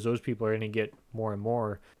time because those people are going to get more and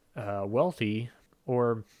more wealthy,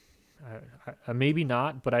 or maybe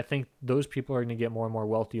not, but I think those people are going to get more and more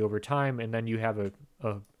wealthy over time. And then you have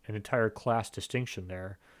an entire class distinction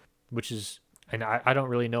there, which is, and I don't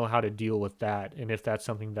really know how to deal with that. And if that's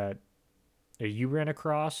something that you ran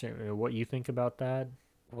across and what you think about that.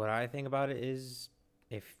 What I think about it is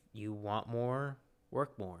if you want more,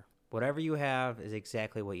 work more. Whatever you have is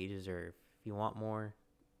exactly what you deserve. If you want more,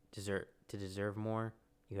 deserve more,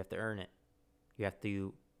 you have to earn it. You have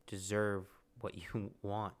to deserve what you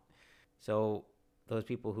want. So those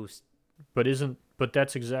people who But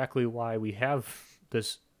that's exactly why we have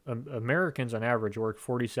this. Americans on average work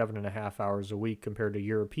 47 and a half hours a week compared to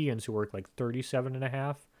Europeans who work like 37 and a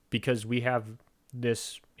half, because we have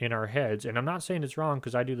this in our heads. And I'm not saying it's wrong,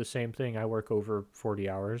 because I do the same thing. I work over 40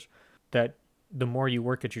 hours. That the more you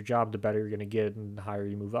work at your job, the better you're going to get and the higher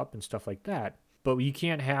you move up and stuff like that. But you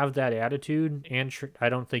can't have that attitude, and I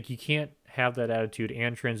don't think you can't have that attitude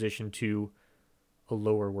and transition to a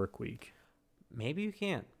lower work week. maybe you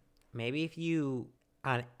can't. Maybe if you,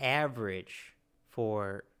 on average,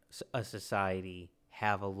 for a society,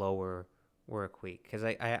 have a lower work week. Because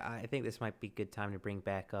I think this might be a good time to bring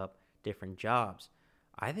back up different jobs.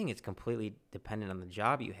 I think it's completely dependent on the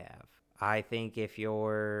job you have. I think if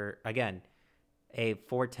you're, again, a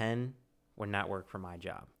 410 would not work for my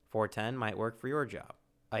job. 410 might work for your job.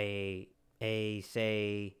 A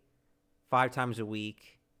say 5 times a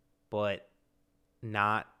week, but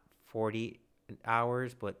not 40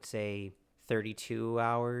 hours, but say 32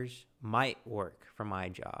 hours might work for my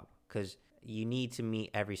job, because you need to meet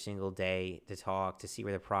every single day to talk, to see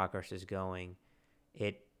where the progress is going.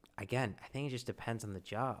 It, again, I think it just depends on the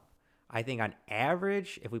job. I think on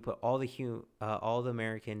average, if we put all the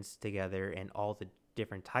Americans together and all the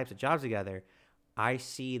different types of jobs together, I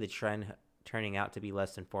see the trend turning out to be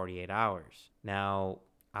less than 48 hours. Now,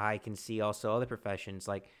 I can see also other professions,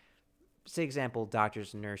 like, say example,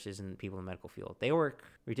 doctors and nurses and people in the medical field. They work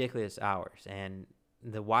ridiculous hours, and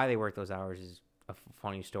the why they work those hours is a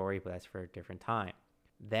funny story, but that's for a different time.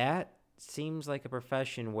 That seems like a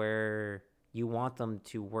profession where you want them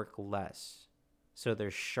to work less, so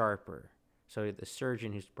they're sharper. So the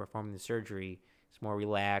surgeon who's performing the surgery is more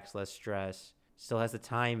relaxed, less stress, still has the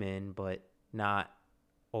time in, but not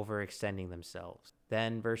overextending themselves.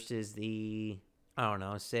 Then versus the, I don't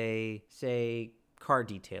know, say car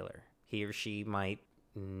detailer. He or she might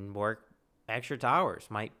work extra hours,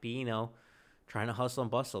 might be, trying to hustle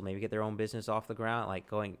and bustle, maybe get their own business off the ground, like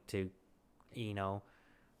going to,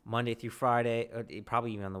 Monday through Friday, or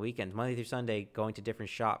probably even on the weekends, Monday through Sunday, going to different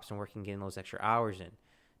shops and working, getting those extra hours in.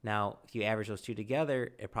 Now, if you average those two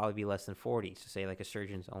together, it'd probably be less than 40. So say like a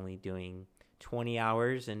surgeon's only doing 20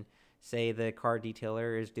 hours, and say the car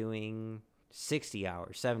detailer is doing 60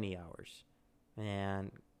 hours, 70 hours.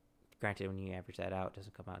 And granted, when you average that out, it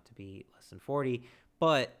doesn't come out to be less than 40.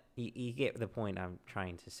 But you get the point I'm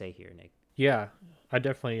trying to say here, Nick. Yeah, I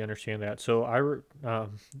definitely understand that. So I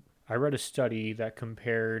read a study that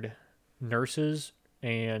compared nurses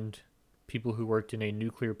and people who worked in a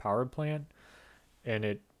nuclear power plant, and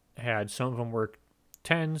it had some of them work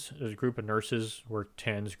tens. There's a group of nurses work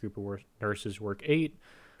tens, a group of nurses work eight.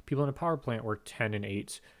 People in a power plant work 10 and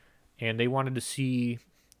eights, and they wanted to see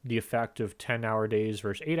the effect of 10-hour days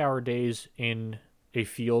versus 8-hour days in a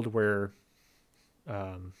field where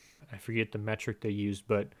I forget the metric they used,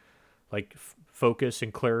 but like focus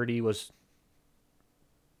and clarity was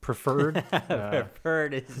preferred.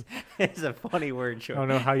 Preferred is a funny word. I don't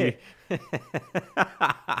know how you.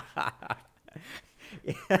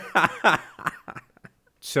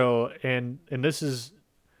 So and this is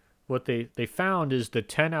what they found is the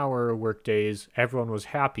 10-hour work days, everyone was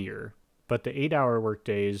happier, but the 8-hour work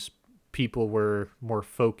days, people were more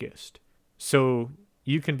focused. So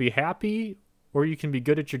you can be happy or you can be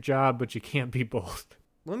good at your job, but you can't be both.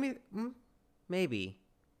 Maybe.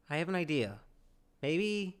 I have an idea.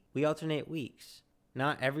 Maybe we alternate weeks.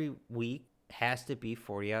 Not every week has to be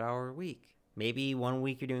 48-hour week. Maybe one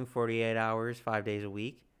week you're doing 48 hours, 5 days a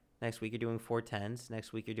week. Next week you're doing 410s.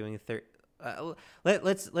 Next week you're doing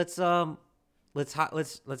let's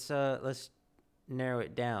narrow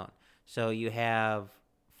it down. So you have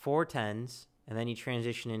 410s, and then you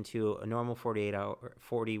transition into a normal 40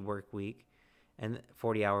 work week, and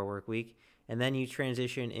 40-hour work week, and then you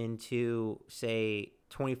transition into, say,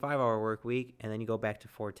 25-hour work week, and then you go back to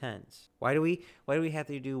 410s. Why do we have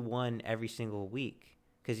to do one every single week?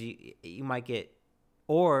 Because you might get,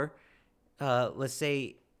 or let's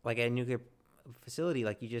say like a nuclear facility,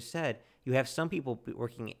 like you just said, you have some people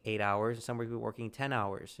working 8 hours and some people working 10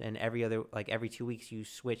 hours, and every 2 weeks you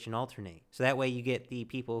switch and alternate. So that way you get the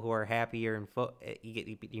people who are happier and you get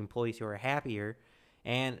the employees who are happier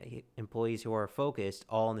and employees who are focused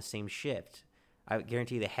all in the same shift. I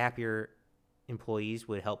guarantee the happier employees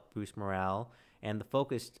would help boost morale, and the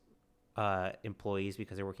focused employees,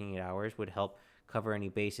 because they're working 8 hours, would help cover any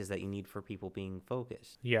bases that you need for people being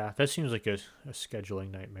focused. Yeah, that seems like a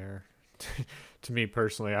scheduling nightmare to me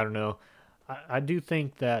personally. I don't know. I do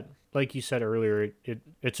think that, like you said earlier,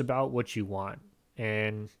 it's about what you want.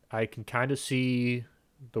 And I can kind of see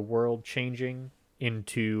the world changing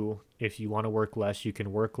into if you want to work less, you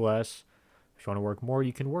can work less. If you want to work more,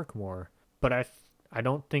 you can work more. But I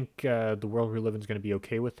don't think the world we live in is going to be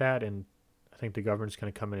okay with that, and I think the government's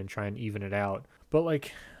going to come in and try and even it out. But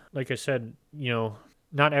like I said,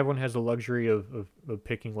 not everyone has the luxury of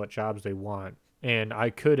picking what jobs they want. And I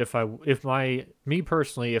could, me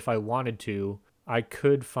personally, if I wanted to, I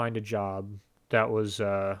could find a job that was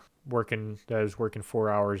working 4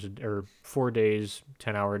 hours or 4 days,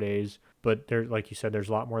 10-hour days. But there, like you said, there's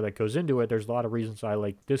a lot more that goes into it. There's a lot of reasons I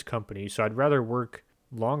like this company. So I'd rather work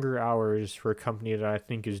longer hours for a company that I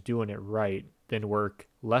think is doing it right than work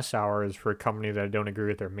less hours for a company that I don't agree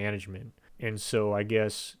with their management. And so I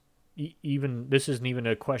guess even this isn't even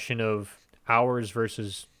a question of hours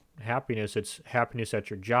versus happiness. It's happiness at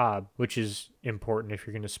your job, which is important if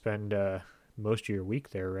you're going to spend most of your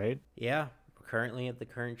week there, right? Yeah, currently at the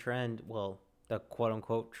current trend, well, the quote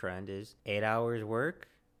unquote trend is 8 hours work,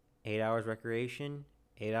 8 hours recreation,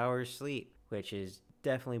 8 hours sleep, which is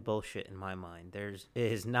definitely bullshit in my mind. It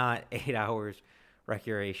is not 8 hours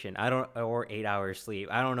recreation. I don't or 8 hours sleep.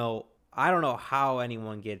 I don't know how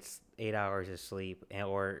anyone gets 8 hours of sleep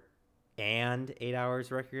and 8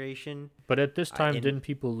 hours recreation. But at this time, And didn't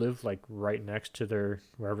people live like right next to their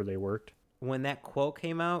wherever they worked? when that quote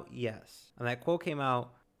came out, yes. And that quote came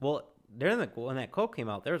out, well, when that quote came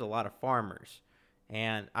out, there was a lot of farmers.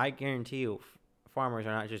 And I guarantee you, farmers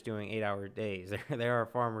are not just doing 8 hour days. There are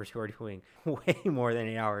farmers who are doing way more than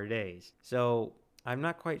 8 hour days. So I'm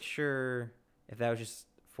not quite sure if that was just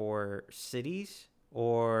for cities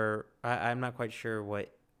or I'm not quite sure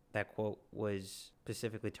what that quote was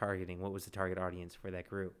specifically targeting. What was the target audience for that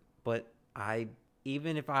group? But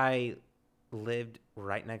even if I lived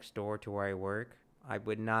right next door to where I work, I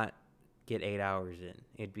would not get 8 hours in.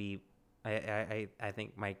 It'd be, I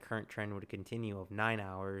think my current trend would continue of 9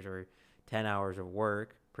 hours or 10 hours of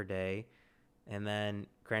work per day. And then,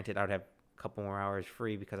 granted, I would have a couple more hours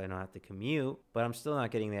free because I don't have to commute, but I'm still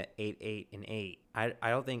not getting that 8, 8, and 8. I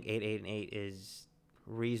don't think 8, 8, and 8 is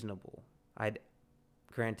reasonable.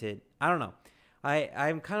 Granted, I don't know.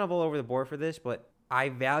 I'm kind of all over the board for this, but I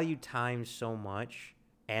value time so much,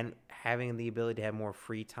 and having the ability to have more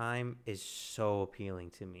free time is so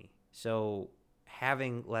appealing to me. So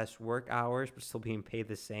having less work hours but still being paid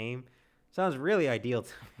the same sounds really ideal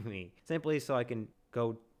to me. Simply so I can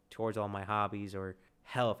go towards all my hobbies, or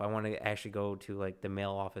hell, if I want to actually go to like the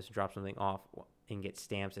mail office, drop something off, and get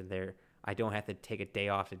stamps in there, I don't have to take a day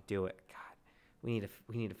off to do it. God, we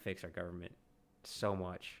need to fix our government so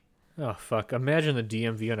much. Oh fuck! Imagine the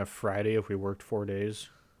DMV on a Friday if we worked 4 days.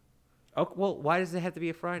 Oh well, why does it have to be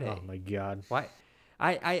a Oh Friday? my god! Why?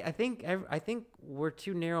 I think we're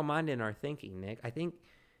too narrow minded in our thinking, Nick. I think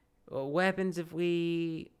what happens if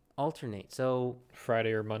we alternate? So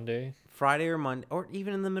Friday or Monday? Friday or Monday, or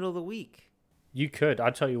even in the middle of the week. You could.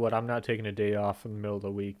 I'll tell you what. I'm not taking a day off in the middle of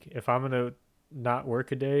the week. If I'm gonna not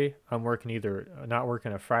work a day, I'm working either not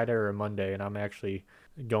working a Friday or a Monday, and I'm actually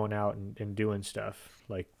going out and doing stuff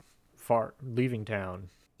like far leaving town.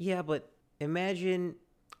 Yeah, but imagine.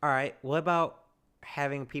 All right, what about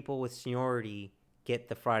having people with seniority get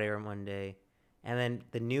the Friday or Monday, and then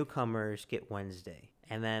the newcomers get Wednesday,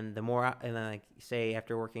 and then like say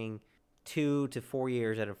after working 2 to 4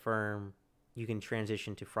 years at a firm, you can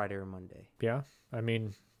transition to Friday or Monday. Yeah, I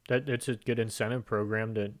mean that it's a good incentive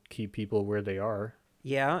program to keep people where they are.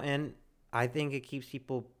 Yeah, and I think it keeps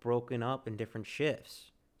people broken up in different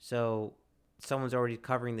shifts. So someone's already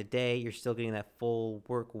covering the day, you're still getting that full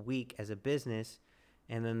work week as a business,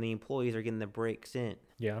 and then the employees are getting the breaks in.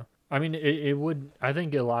 Yeah. I mean, it would. I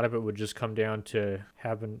think a lot of it would just come down to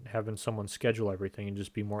having someone schedule everything and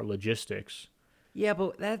just be more logistics. Yeah,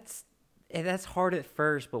 but that's hard at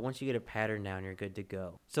first, but once you get a pattern down, you're good to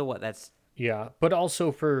go. So what? That's Yeah, but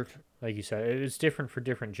also for like you said, it's different for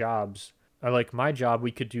different jobs. I like my job.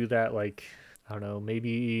 We could do that. Like I don't know,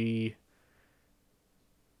 maybe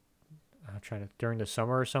I'm trying to during the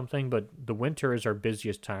summer or something. But the winter is our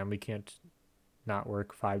busiest time. We can't not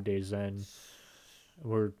work 5 days then.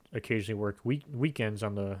 We're occasionally work weekends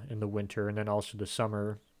in the winter, and then also the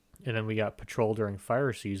summer, and then we got patrol during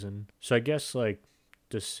fire season. So I guess like so why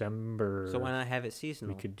December not have it we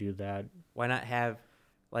seasonal? could do that. Why not have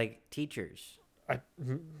like teachers? I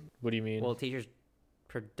what do you mean? Well,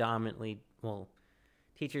 predominantly, well,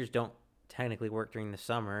 teachers don't technically work during the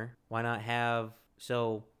summer. Why not have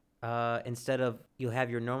so instead of you have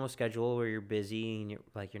your normal schedule where you're busy and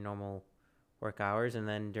your normal work hours, and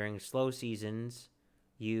then during slow seasons,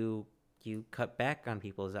 you cut back on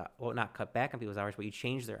well, not cut back on people's hours, but you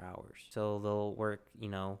change their hours so they'll work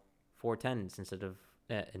 410s instead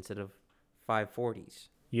of 540s.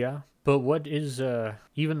 Yeah, but what is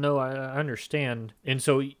even though I understand, and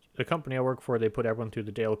so the company I work for, they put everyone through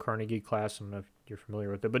the Dale Carnegie class. I don't know if you're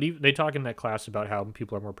familiar with it, but even, they talk in that class about how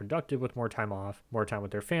people are more productive with more time off, more time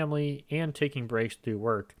with their family, and taking breaks through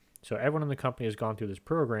work. So everyone in the company has gone through this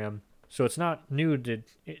program. So it's not new to,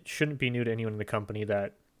 it shouldn't be new to anyone in the company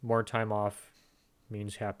that more time off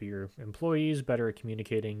means happier employees, better at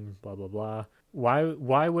communicating, blah blah blah.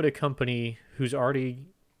 Why would a company who's already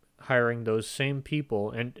hiring those same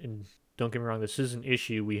people, and don't get me wrong, this is an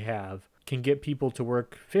issue we have, can get people to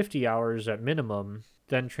work 50 hours at minimum,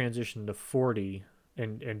 then transition to 40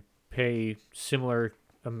 and pay similar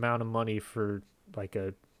amount of money for like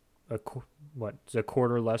a a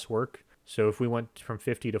quarter less work. So if we went from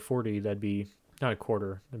 50 to 40, that'd be not a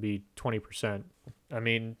quarter, that'd be 20%. I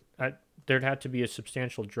mean, there'd have to be a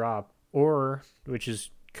substantial drop, or which is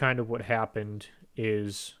kind of what happened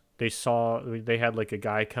is they had like a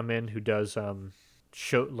guy come in who does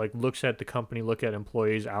show like looks at the company, look at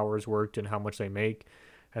employees hours worked and how much they make,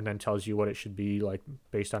 and then tells you what it should be like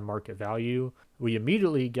based on market value. We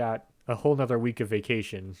immediately got a whole nother week of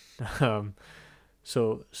vacation. um,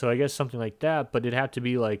 so I guess something like that, but it had to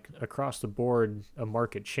be like across the board a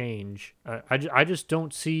market change. I just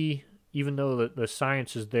don't see, even though the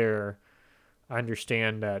science is there, I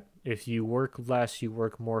understand that if you work less, you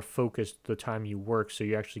work more focused the time you work, so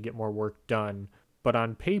you actually get more work done. But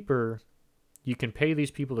on paper, you can pay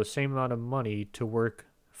these people the same amount of money to work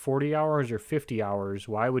 40 hours or 50 hours.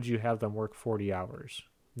 Why would you have them work 40 hours?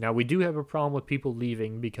 Now, we do have a problem with people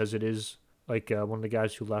leaving because it is like one of the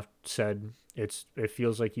guys who left said, it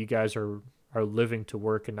feels like you guys are living to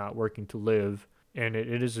work and not working to live, and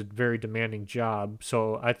it is a very demanding job.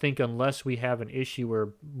 So I think unless we have an issue where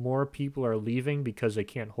more people are leaving because they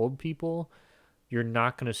can't hold people, you're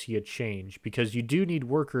not going to see a change, because you do need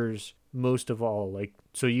workers most of all. Like,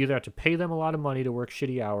 so you either have to pay them a lot of money to work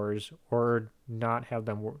shitty hours or not have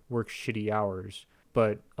them work shitty hours.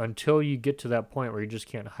 But until you get to that point where you just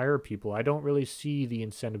can't hire people, I don't really see the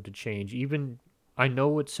incentive to change. Even I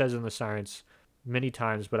know it says in the science many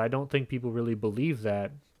times, but I don't think people really believe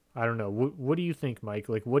that. I don't know. What do you think, Mike?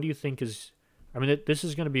 Like, what do you think is? I mean, this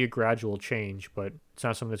is going to be a gradual change, but it's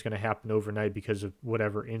not something that's going to happen overnight because of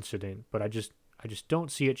whatever incident. But I just don't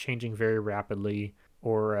see it changing very rapidly,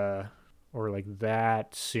 or like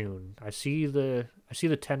that soon. I see the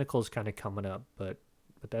tentacles kind of coming up, but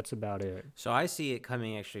that's about it. So I see it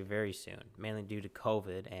coming actually very soon, mainly due to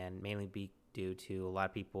COVID and mainly be due to a lot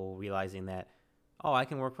of people realizing that, oh, I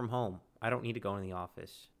can work from home. I don't need to go in the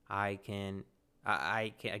office. I can,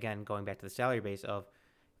 again, going back to the salary base of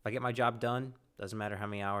if I get my job done, doesn't matter how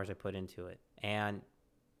many hours I put into it. And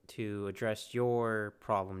to address your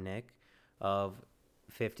problem, Nick, of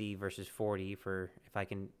 50 versus 40, for if I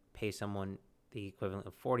can pay someone the equivalent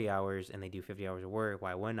of 40 hours and they do 50 hours of work,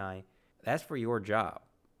 why wouldn't I? That's for your job.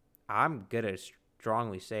 I'm going to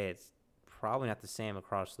strongly say it's probably not the same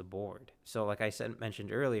across the board. So, like I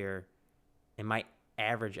mentioned earlier, it might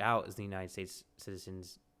average out as the United States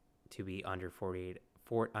citizens to be under 40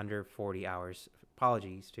 hours.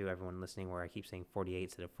 Apologies to everyone listening where I keep saying 48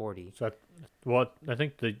 instead of 40. So, well, I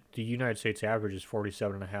think the United States average is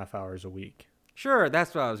 47.5 hours a week. Sure,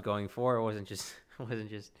 that's what I was going for. It wasn't just wasn't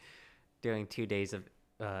just doing 2 days of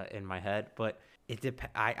in my head, but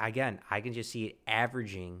I can just see it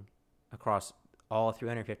averaging across all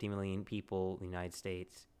 350 million people in the United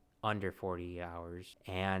States under 40 hours,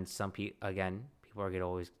 and some people, again, people are going to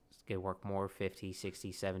always get work more, 50,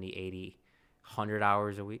 60, 70, 80, 100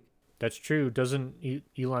 hours a week. That's true. Doesn't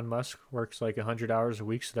Elon Musk works like 100 hours a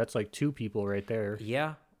week? So that's like two people right there.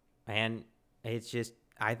 Yeah, and it's just,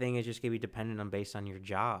 I think it's just going to be dependent on based on your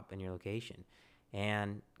job and your location.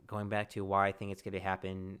 And going back to why I think it's going to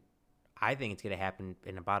happen, I think it's going to happen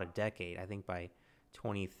in about a decade. I think by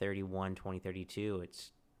 2031, 2032,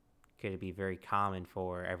 it's going to be very common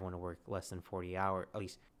for everyone to work less than 40 hours, at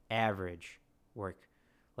least average work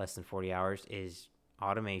less than 40 hours is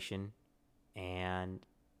automation. And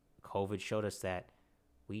COVID showed us that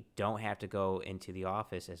we don't have to go into the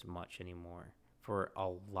office as much anymore for a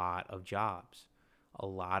lot of jobs. A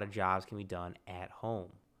lot of jobs can be done at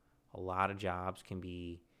home. A lot of jobs can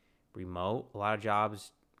be remote. A lot of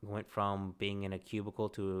jobs went from being in a cubicle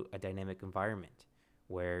to a dynamic environment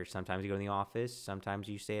where sometimes you go in the office, sometimes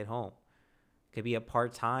you stay at home. It could be a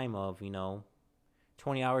part-time of,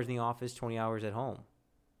 20 hours in the office, 20 hours at home.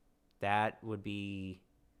 That would be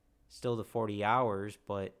still the 40 hours,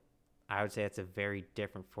 but I would say it's a very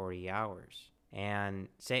different 40 hours. And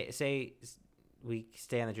say we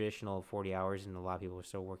stay on the traditional 40 hours and a lot of people are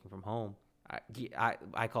still working from home.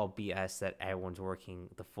 I call BS that everyone's working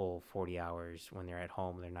the full 40 hours when they're at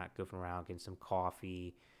home. They're not goofing around, getting some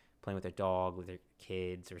coffee, playing with their dog, with their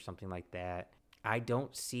kids, or something like that. I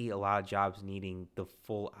don't see a lot of jobs needing the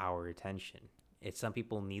full hour attention. It's some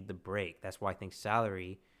people need the break. That's why I think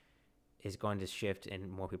salary is going to shift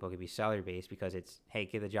and more people can be salary based because it's, hey,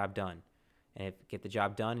 get the job done. And if get the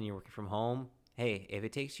job done and you're working from home, hey,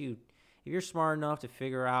 if you're smart enough to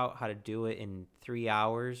figure out how to do it in 3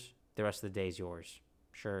 hours, the rest of the day is yours.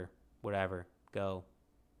 Sure, whatever, go.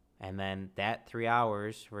 And then that 3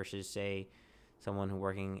 hours versus, say, someone who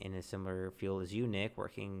working in a similar field as you, Nick,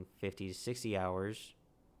 working 50 to 60 hours,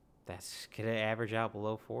 that's going to average out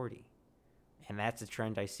below 40. And that's a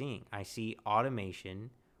trend I see. I see automation,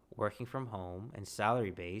 working from home, and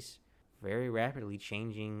salary base very rapidly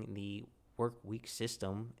changing the work week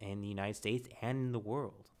system in the United States and in the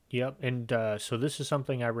world. Yep. And so this is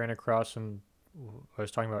something I ran across and I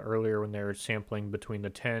was talking about earlier when they were sampling between the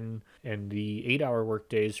 10 and the 8-hour work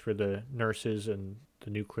days for the nurses and the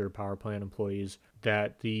nuclear power plant employees,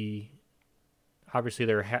 that the obviously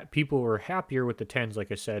people were happier with the 10s,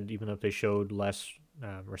 like I said, even if they showed less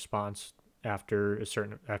response after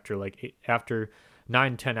after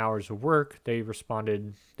 9-10 hours of work. They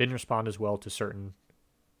didn't respond as well to certain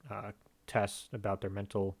tests about their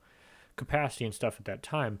mental capacity and stuff at that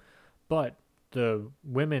time. But the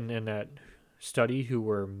women in that study who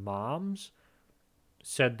were moms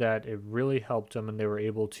said that it really helped them, and they were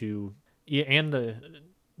able to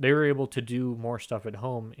they were able to do more stuff at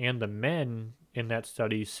home. And the men in that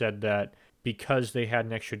study said that because they had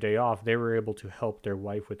an extra day off, they were able to help their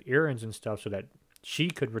wife with errands and stuff so that she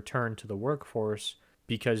could return to the workforce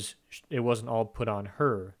because it wasn't all put on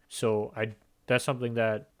her. So that's something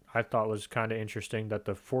that I thought was kind of interesting, that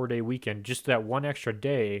the 4-day weekend, just that one extra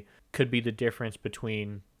day, could be the difference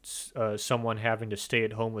between someone having to stay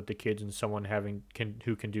at home with the kids and someone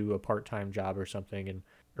who can do a part-time job or something, and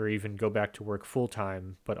or even go back to work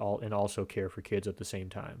full-time, but also care for kids at the same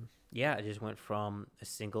time. Yeah, it just went from a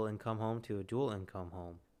single income home to a dual income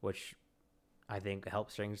home, which I think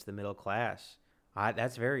helps strengthen the middle class.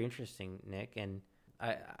 That's very interesting, Nick, and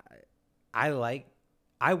I I like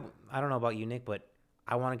I don't know about you, Nick, but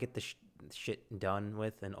I want to get the shit done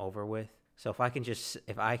with and over with. So if I can just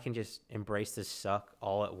embrace this suck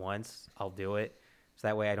all at once, I'll do it. So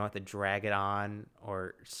that way I don't have to drag it on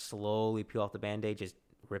or slowly peel off the Band-Aid, just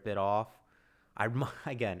rip it off. I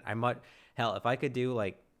might hell if I could do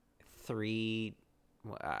like three.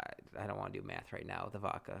 I don't want to do math right now with the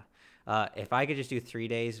vodka. If I could just do 3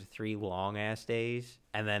 days, 3 long ass days,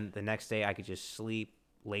 and then the next day I could just sleep,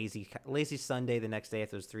 lazy Sunday the next day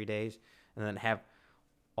after those 3 days, and then have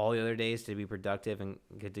all the other days to be productive and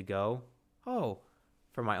good to go. Oh,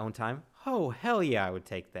 for my own time. Oh, hell yeah, I would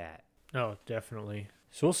take that. Oh, definitely.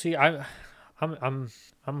 So we'll see. I'm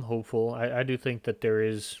hopeful. I do think that there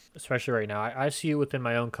is, especially right now. I see it within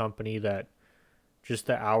my own company that just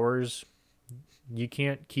the hours, you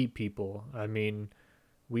can't keep people. I mean,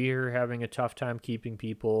 we're having a tough time keeping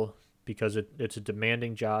people because it's a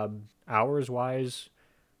demanding job, hours wise,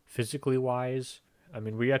 physically wise. I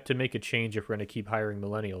mean, we have to make a change if we're going to keep hiring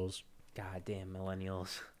millennials. Goddamn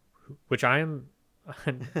millennials. Which I'm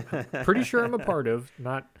pretty sure I'm a part of.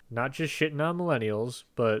 Not just shitting on millennials,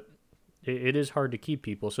 but it is hard to keep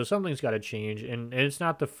people. So something's got to change, and it's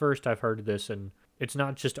not the first I've heard of this, and it's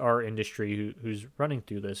not just our industry who's running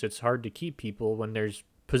through this. It's hard to keep people when there's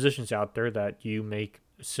positions out there that you make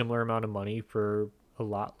a similar amount of money for a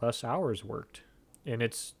lot less hours worked. And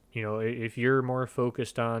it's, if you're more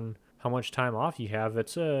focused on how much time off you have,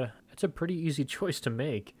 it's a pretty easy choice to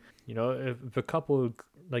make. If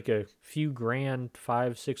a few grand,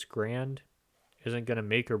 5-6 grand isn't going to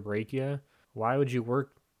make or break you, why would you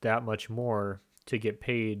work that much more to get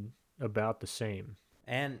paid about the same?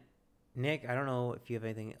 And Nick, I don't know if you have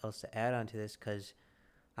anything else to add on to this, because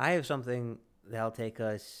I have something that'll take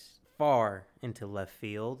us far into left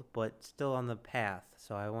field, but still on the path.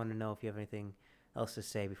 So I want to know if you have anything else to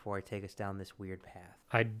say before I take us down this weird path.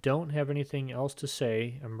 I don't have anything else to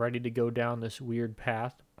say. I'm ready to go down this weird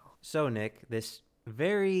path. So, Nick, this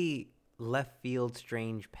very left field,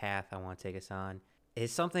 strange path I want to take us on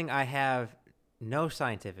is something I have no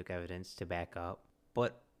scientific evidence to back up,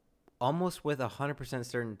 but almost with 100%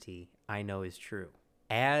 certainty I know is true.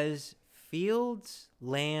 As fields,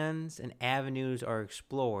 lands, and avenues are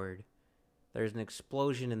explored, there's an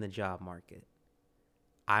explosion in the job market.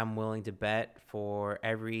 I'm willing to bet for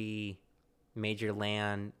every major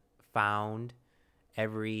land found,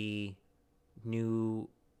 every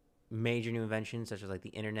major new invention, such as like the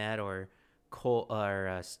internet or coal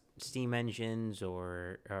or steam engines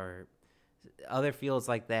or other fields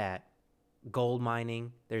like that, gold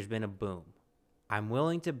mining, there's been a boom. I'm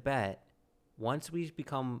willing to bet once we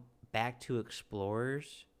become back to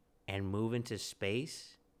explorers and move into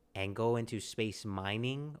space and go into space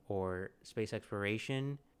mining or space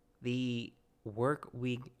exploration, the work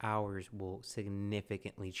week hours will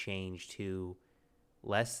significantly change to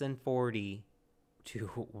less than 40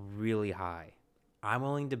 to really high. I'm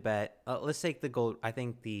willing to bet, let's take the gold. I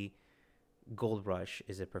think the gold rush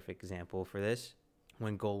is a perfect example for this.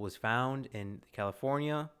 When gold was found in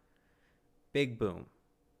California, big boom.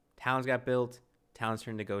 Towns got built, towns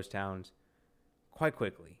turned to ghost towns quite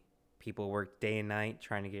quickly. People worked day and night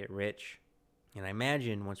trying to get rich. And I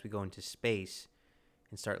imagine once we go into space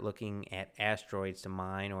and start looking at asteroids to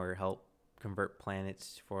mine or help convert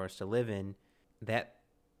planets for us to live in, that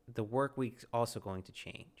the work week's also going to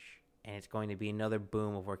change. And it's going to be another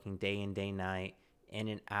boom of working day in, day night, in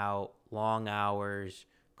and out, long hours,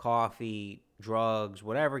 coffee, drugs,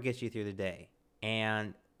 whatever gets you through the day.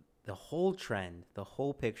 And the whole trend, the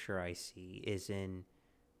whole picture I see is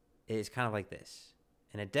kind of like this.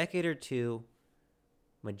 In a decade or two,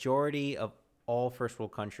 majority of all first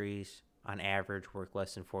world countries on average work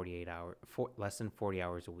less than 40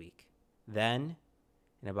 hours a week. Then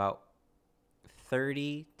in about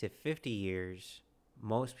 30 to 50 years,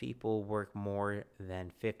 most people work more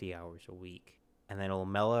than 50 hours a week. And then it'll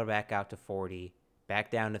mellow back out to 40,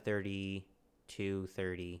 back down to 30, to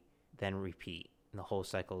 30, then repeat. And the whole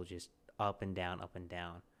cycle is just up and down, up and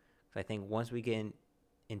down. So I think once we get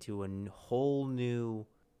into a whole new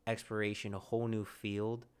exploration, a whole new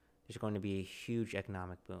field, there's going to be a huge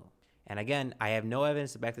economic boom. And again, I have no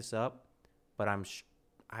evidence to back this up, but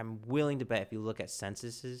I'm willing to bet if you look at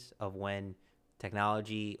censuses of when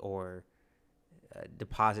technology or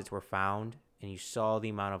deposits were found and you saw the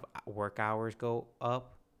amount of work hours go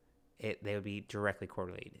up, they would be directly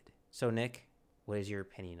correlated. So Nick, what is your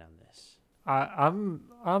opinion on this?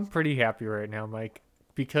 I'm pretty happy right now, Mike,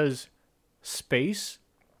 because space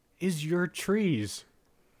is your trees.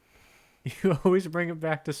 You always bring it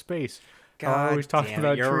back to space. I always talk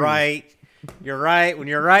about you're trees. Right. You're right. When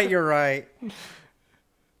you're right, you're right.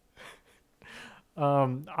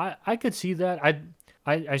 I could see that.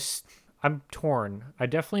 I'm torn. I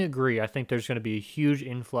definitely agree. I think there's going to be a huge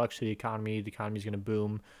influx to the economy. The economy's going to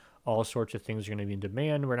boom. All sorts of things are going to be in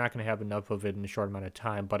demand. We're not going to have enough of it in a short amount of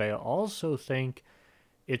time. But I also think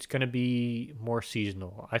it's going to be more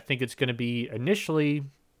seasonal. I think it's going to be initially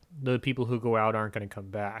the people who go out aren't going to come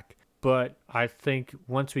back. But I think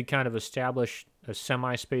once we kind of establish a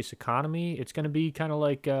semi-space economy, it's going to be kind of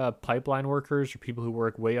like pipeline workers or people who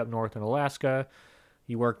work way up north in Alaska.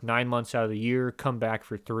 You work 9 months out of the year, come back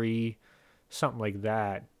for 3, something like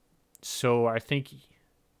that. So I think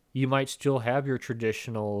you might still have your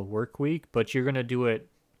traditional work week, but you're going to do it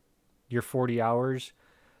your 40 hours.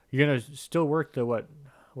 You're going to still work the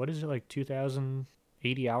what is it, like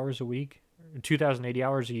 2,080 hours a week? 2,080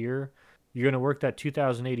 hours a year? You're going to work that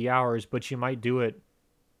 2,080 hours, but you might do it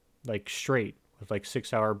like straight with like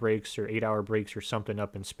 6-hour breaks or 8-hour breaks or something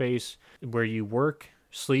up in space where you work,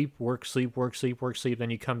 sleep, work, sleep, work, sleep, work, sleep.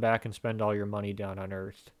 Then you come back and spend all your money down on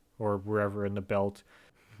Earth or wherever in the belt.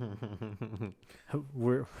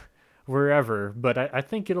 Wherever. But I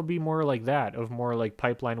think it'll be more like that, of more like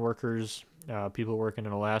pipeline workers, people working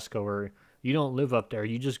in Alaska, where you don't live up there.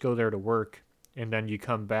 You just go there to work and then you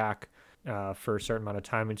come back for a certain amount of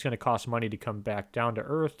time. It's going to cost money to come back down to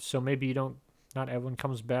Earth, so maybe not everyone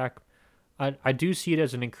comes back. I do see it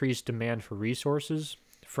as an increased demand for resources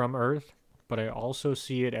from Earth, but I also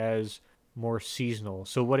see it as more seasonal.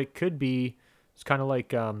 So what it could be, it's kind of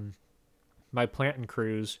like my planting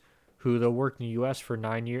crews, who they'll work in the U.S. for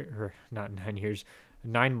 9 years, or not 9 years,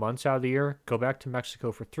 9 months out of the year, go back to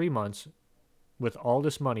Mexico for 3 months with all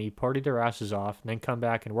this money, party their asses off, and then come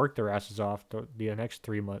back and work their asses off the next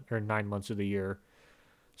 3 months or 9 months of the year.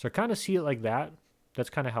 So I kind of see it like that. That's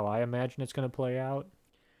kind of how I imagine it's going to play out.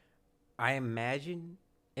 I imagine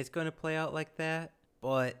it's going to play out like that,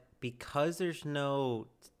 but because there's no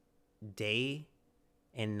day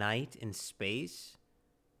and night in space,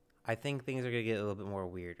 I think things are going to get a little bit more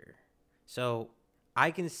weirder. So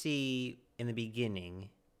I can see in the beginning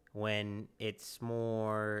when it's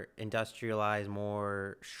more industrialized,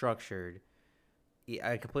 more structured.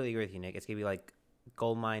 I completely agree with you, Nick. It's going to be like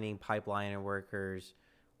gold mining, pipeline workers,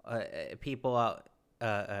 people out,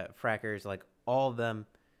 frackers, like all of them,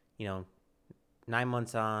 9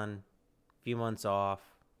 months on, few months off,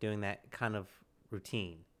 doing that kind of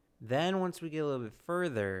routine. Then once we get a little bit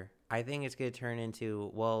further, I think it's going to turn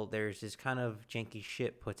into, well, there's this kind of janky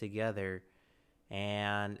shit put together,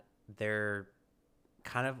 and they're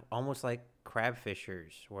kind of almost like crab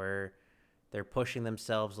fishers, where They're pushing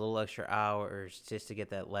themselves a little extra hours just to get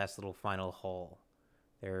that last little final haul.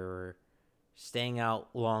 They're staying out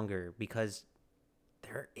longer because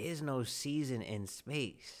there is no season in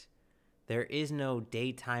space. There is no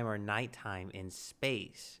daytime or nighttime in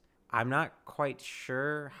space. I'm not quite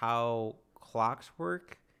sure how clocks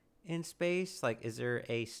work in space. Like, is there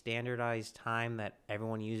a standardized time that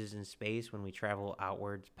everyone uses in space when we travel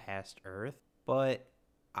outwards past Earth? But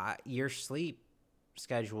your sleep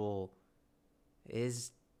schedule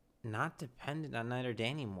is not dependent on night or day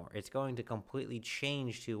anymore. It's going to completely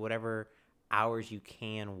change to whatever hours you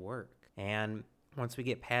can work. And once we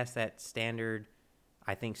get past that standard,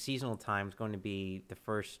 I think seasonal time is going to be the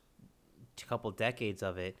first couple decades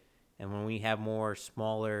of it. And when we have more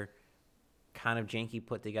smaller, kind of janky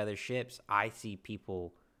put together ships, I see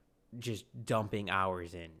people just dumping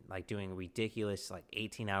hours in, like doing ridiculous, like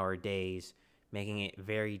 18-hour days, making it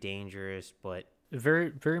very dangerous. But Very,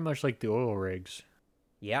 very much like the oil rigs.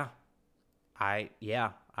 yeah, I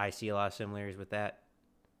see a lot of similarities with that.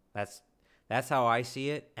 That's how I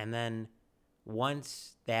see it. And then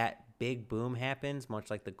once that big boom happens, much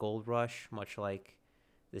like the gold rush, much like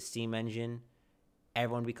the steam engine,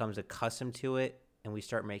 everyone becomes accustomed to it, and we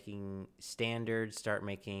start making standards, start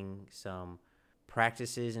making some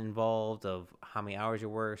practices involved of how many hours you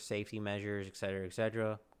work, safety measures, et cetera, et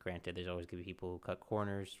cetera. Granted, there's always going to be people who cut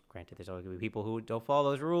corners. Granted, there's always going to be people who don't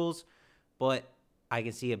follow those rules. But I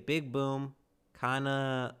can see a big boom kind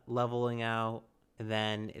of leveling out, and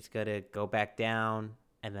then it's going to go back down,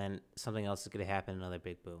 and then something else is going to happen, another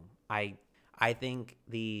big boom. I think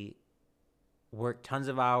the work tons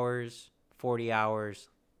of hours, 40 hours,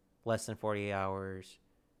 less than 40 hours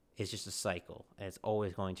is just a cycle, and it's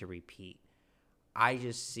always going to repeat. I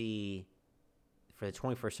just see for the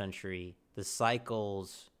 21st century, the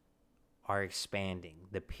cycles are expanding.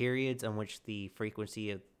 The periods in which the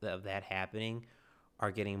frequency of that happening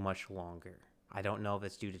are getting much longer. I don't know if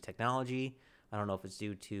it's due to technology. I don't know if it's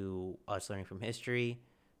due to us learning from history,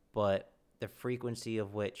 but the frequency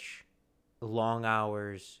of which long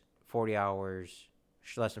hours, 40 hours,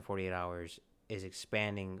 less than 48 hours is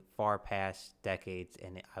expanding far past decades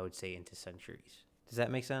and I would say into centuries. Does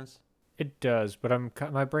that make sense? It does, but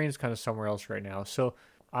my brain's kind of somewhere else right now. So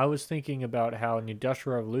I was thinking about how in the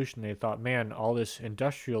Industrial Revolution they thought, man, all this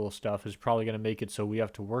industrial stuff is probably going to make it so we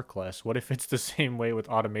have to work less. What if it's the same way with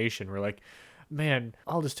automation? We're like, man,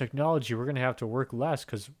 all this technology, we're going to have to work less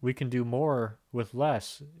because we can do more with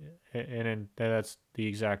less. And that's the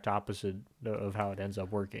exact opposite of how it ends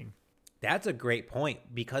up working. That's a great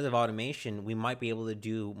point. Because of automation, we might be able to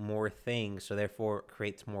do more things, so therefore it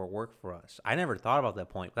creates more work for us. I never thought about that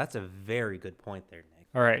point, but that's a very good point there, Nick.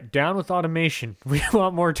 All right, down with automation. We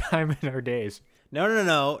want more time in our days.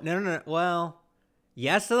 No. Well,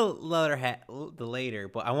 yes, the later,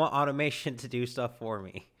 but I want automation to do stuff for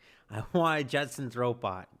me. I want a Jetsons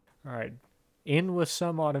robot. All right, in with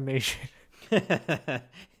some automation.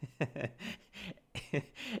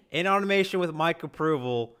 In automation with Mike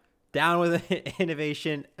approval. Down with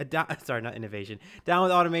innovation. Not innovation. Down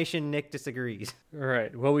with automation. Nick disagrees. All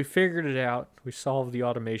right. Well, we figured it out. We solved the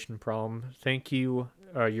automation problem. Thank you.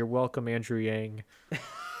 You're welcome, Andrew Yang.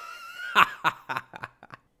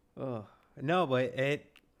 Oh, no, but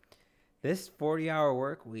this 40-hour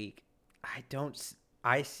work week,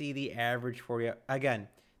 I see the average 40. Again,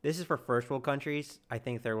 this is for first world countries. I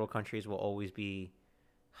think third world countries will always be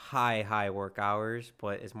high work hours,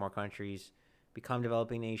 but as more countries become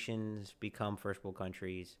developing nations, become first world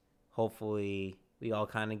countries, hopefully we all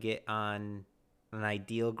kind of get on an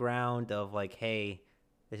ideal ground of like, hey,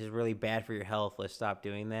 this is really bad for your health, let's stop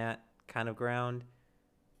doing that kind of ground.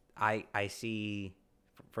 I see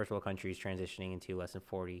first world countries transitioning into less than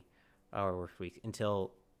 40-hour work weeks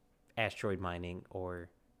until asteroid mining or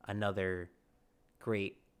another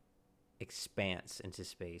great expanse into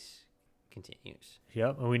space continues.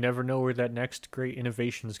 Yep, and we never know where that next great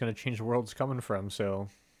innovation is going to change the world is coming from. So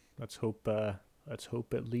let's hope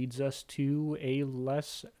it leads us to a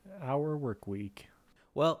less hour work week.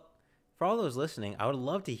 Well, for all those listening, I would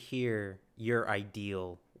love to hear your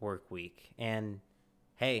ideal work week. And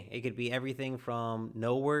hey, it could be everything from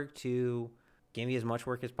no work to give me as much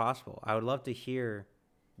work as possible. I would love to hear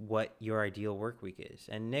what your ideal work week is.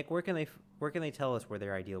 And Nick, where can they tell us where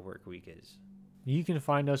their ideal work week is? You can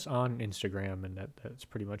find us on Instagram, and that's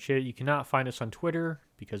pretty much it. You cannot find us on Twitter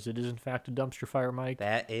because it is, in fact, a dumpster fire, Mike.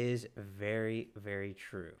 That is very, very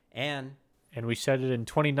true. And we said it in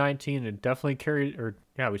 2019, and it definitely carried,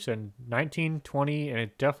 we said 19, 20, and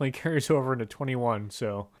it definitely carries over into 21.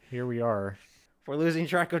 So here we are. We're losing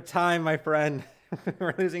track of time, my friend.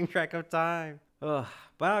 We're losing track of time. Ugh.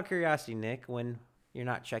 But out of curiosity, Nick, when You're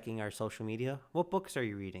not checking our social media. What books are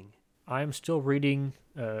you reading? I'm still reading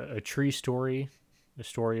a tree story, a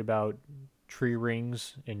story about tree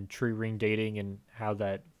rings and tree ring dating and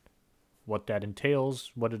what that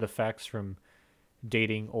entails, what it affects from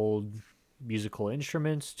dating old musical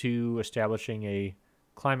instruments to establishing a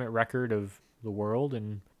climate record of the world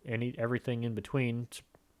and everything in between. It's a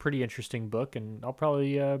pretty interesting book, and I'll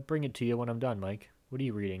probably bring it to you when I'm done, Mike. What are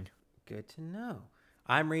you reading? Good to know.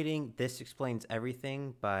 I'm reading This Explains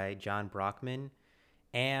Everything by John Brockman,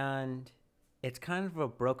 and it's kind of a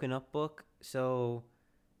broken up book. So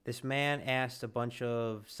this man asked a bunch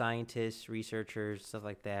of scientists, researchers, stuff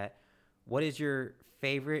like that, what is your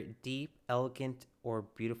favorite deep, elegant, or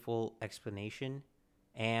beautiful explanation?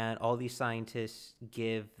 And all these scientists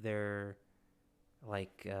give their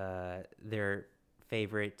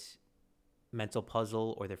favorite mental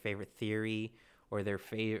puzzle or their favorite theory or their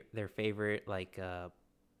favorite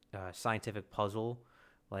scientific puzzle.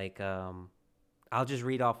 I'll just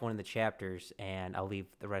read off one of the chapters and I'll leave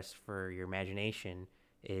the rest for your imagination.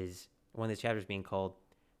 Is one of the chapters being called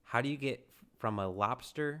 "How do you get from a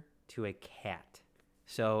lobster to a cat?"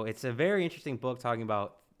 So it's a very interesting book talking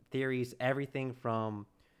about theories, everything from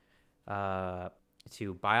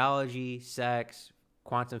to biology, sex,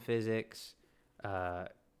 quantum physics,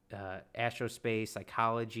 astrospace,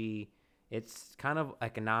 psychology. It's kind of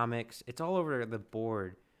economics. It's all over the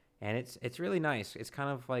board, and it's really nice. It's kind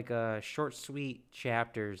of like short, sweet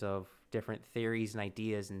chapters of different theories and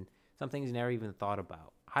ideas, and some things you never even thought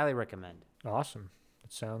about. Highly recommend. Awesome.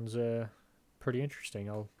 It sounds pretty interesting.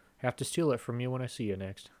 I'll have to steal it from you when I see you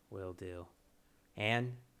next. Will do.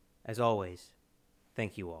 And as always,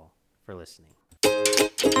 thank you all for listening.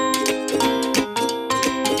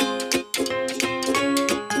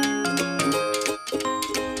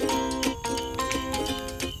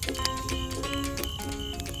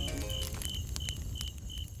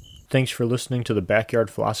 Thanks for listening to the Backyard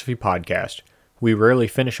Philosophy Podcast. We rarely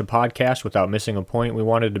finish a podcast without missing a point we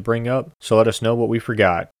wanted to bring up, so let us know what we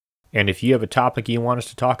forgot. And if you have a topic you want us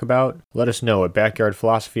to talk about, let us know at Backyard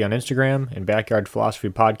Philosophy on Instagram and Backyard Philosophy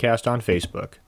Podcast on Facebook.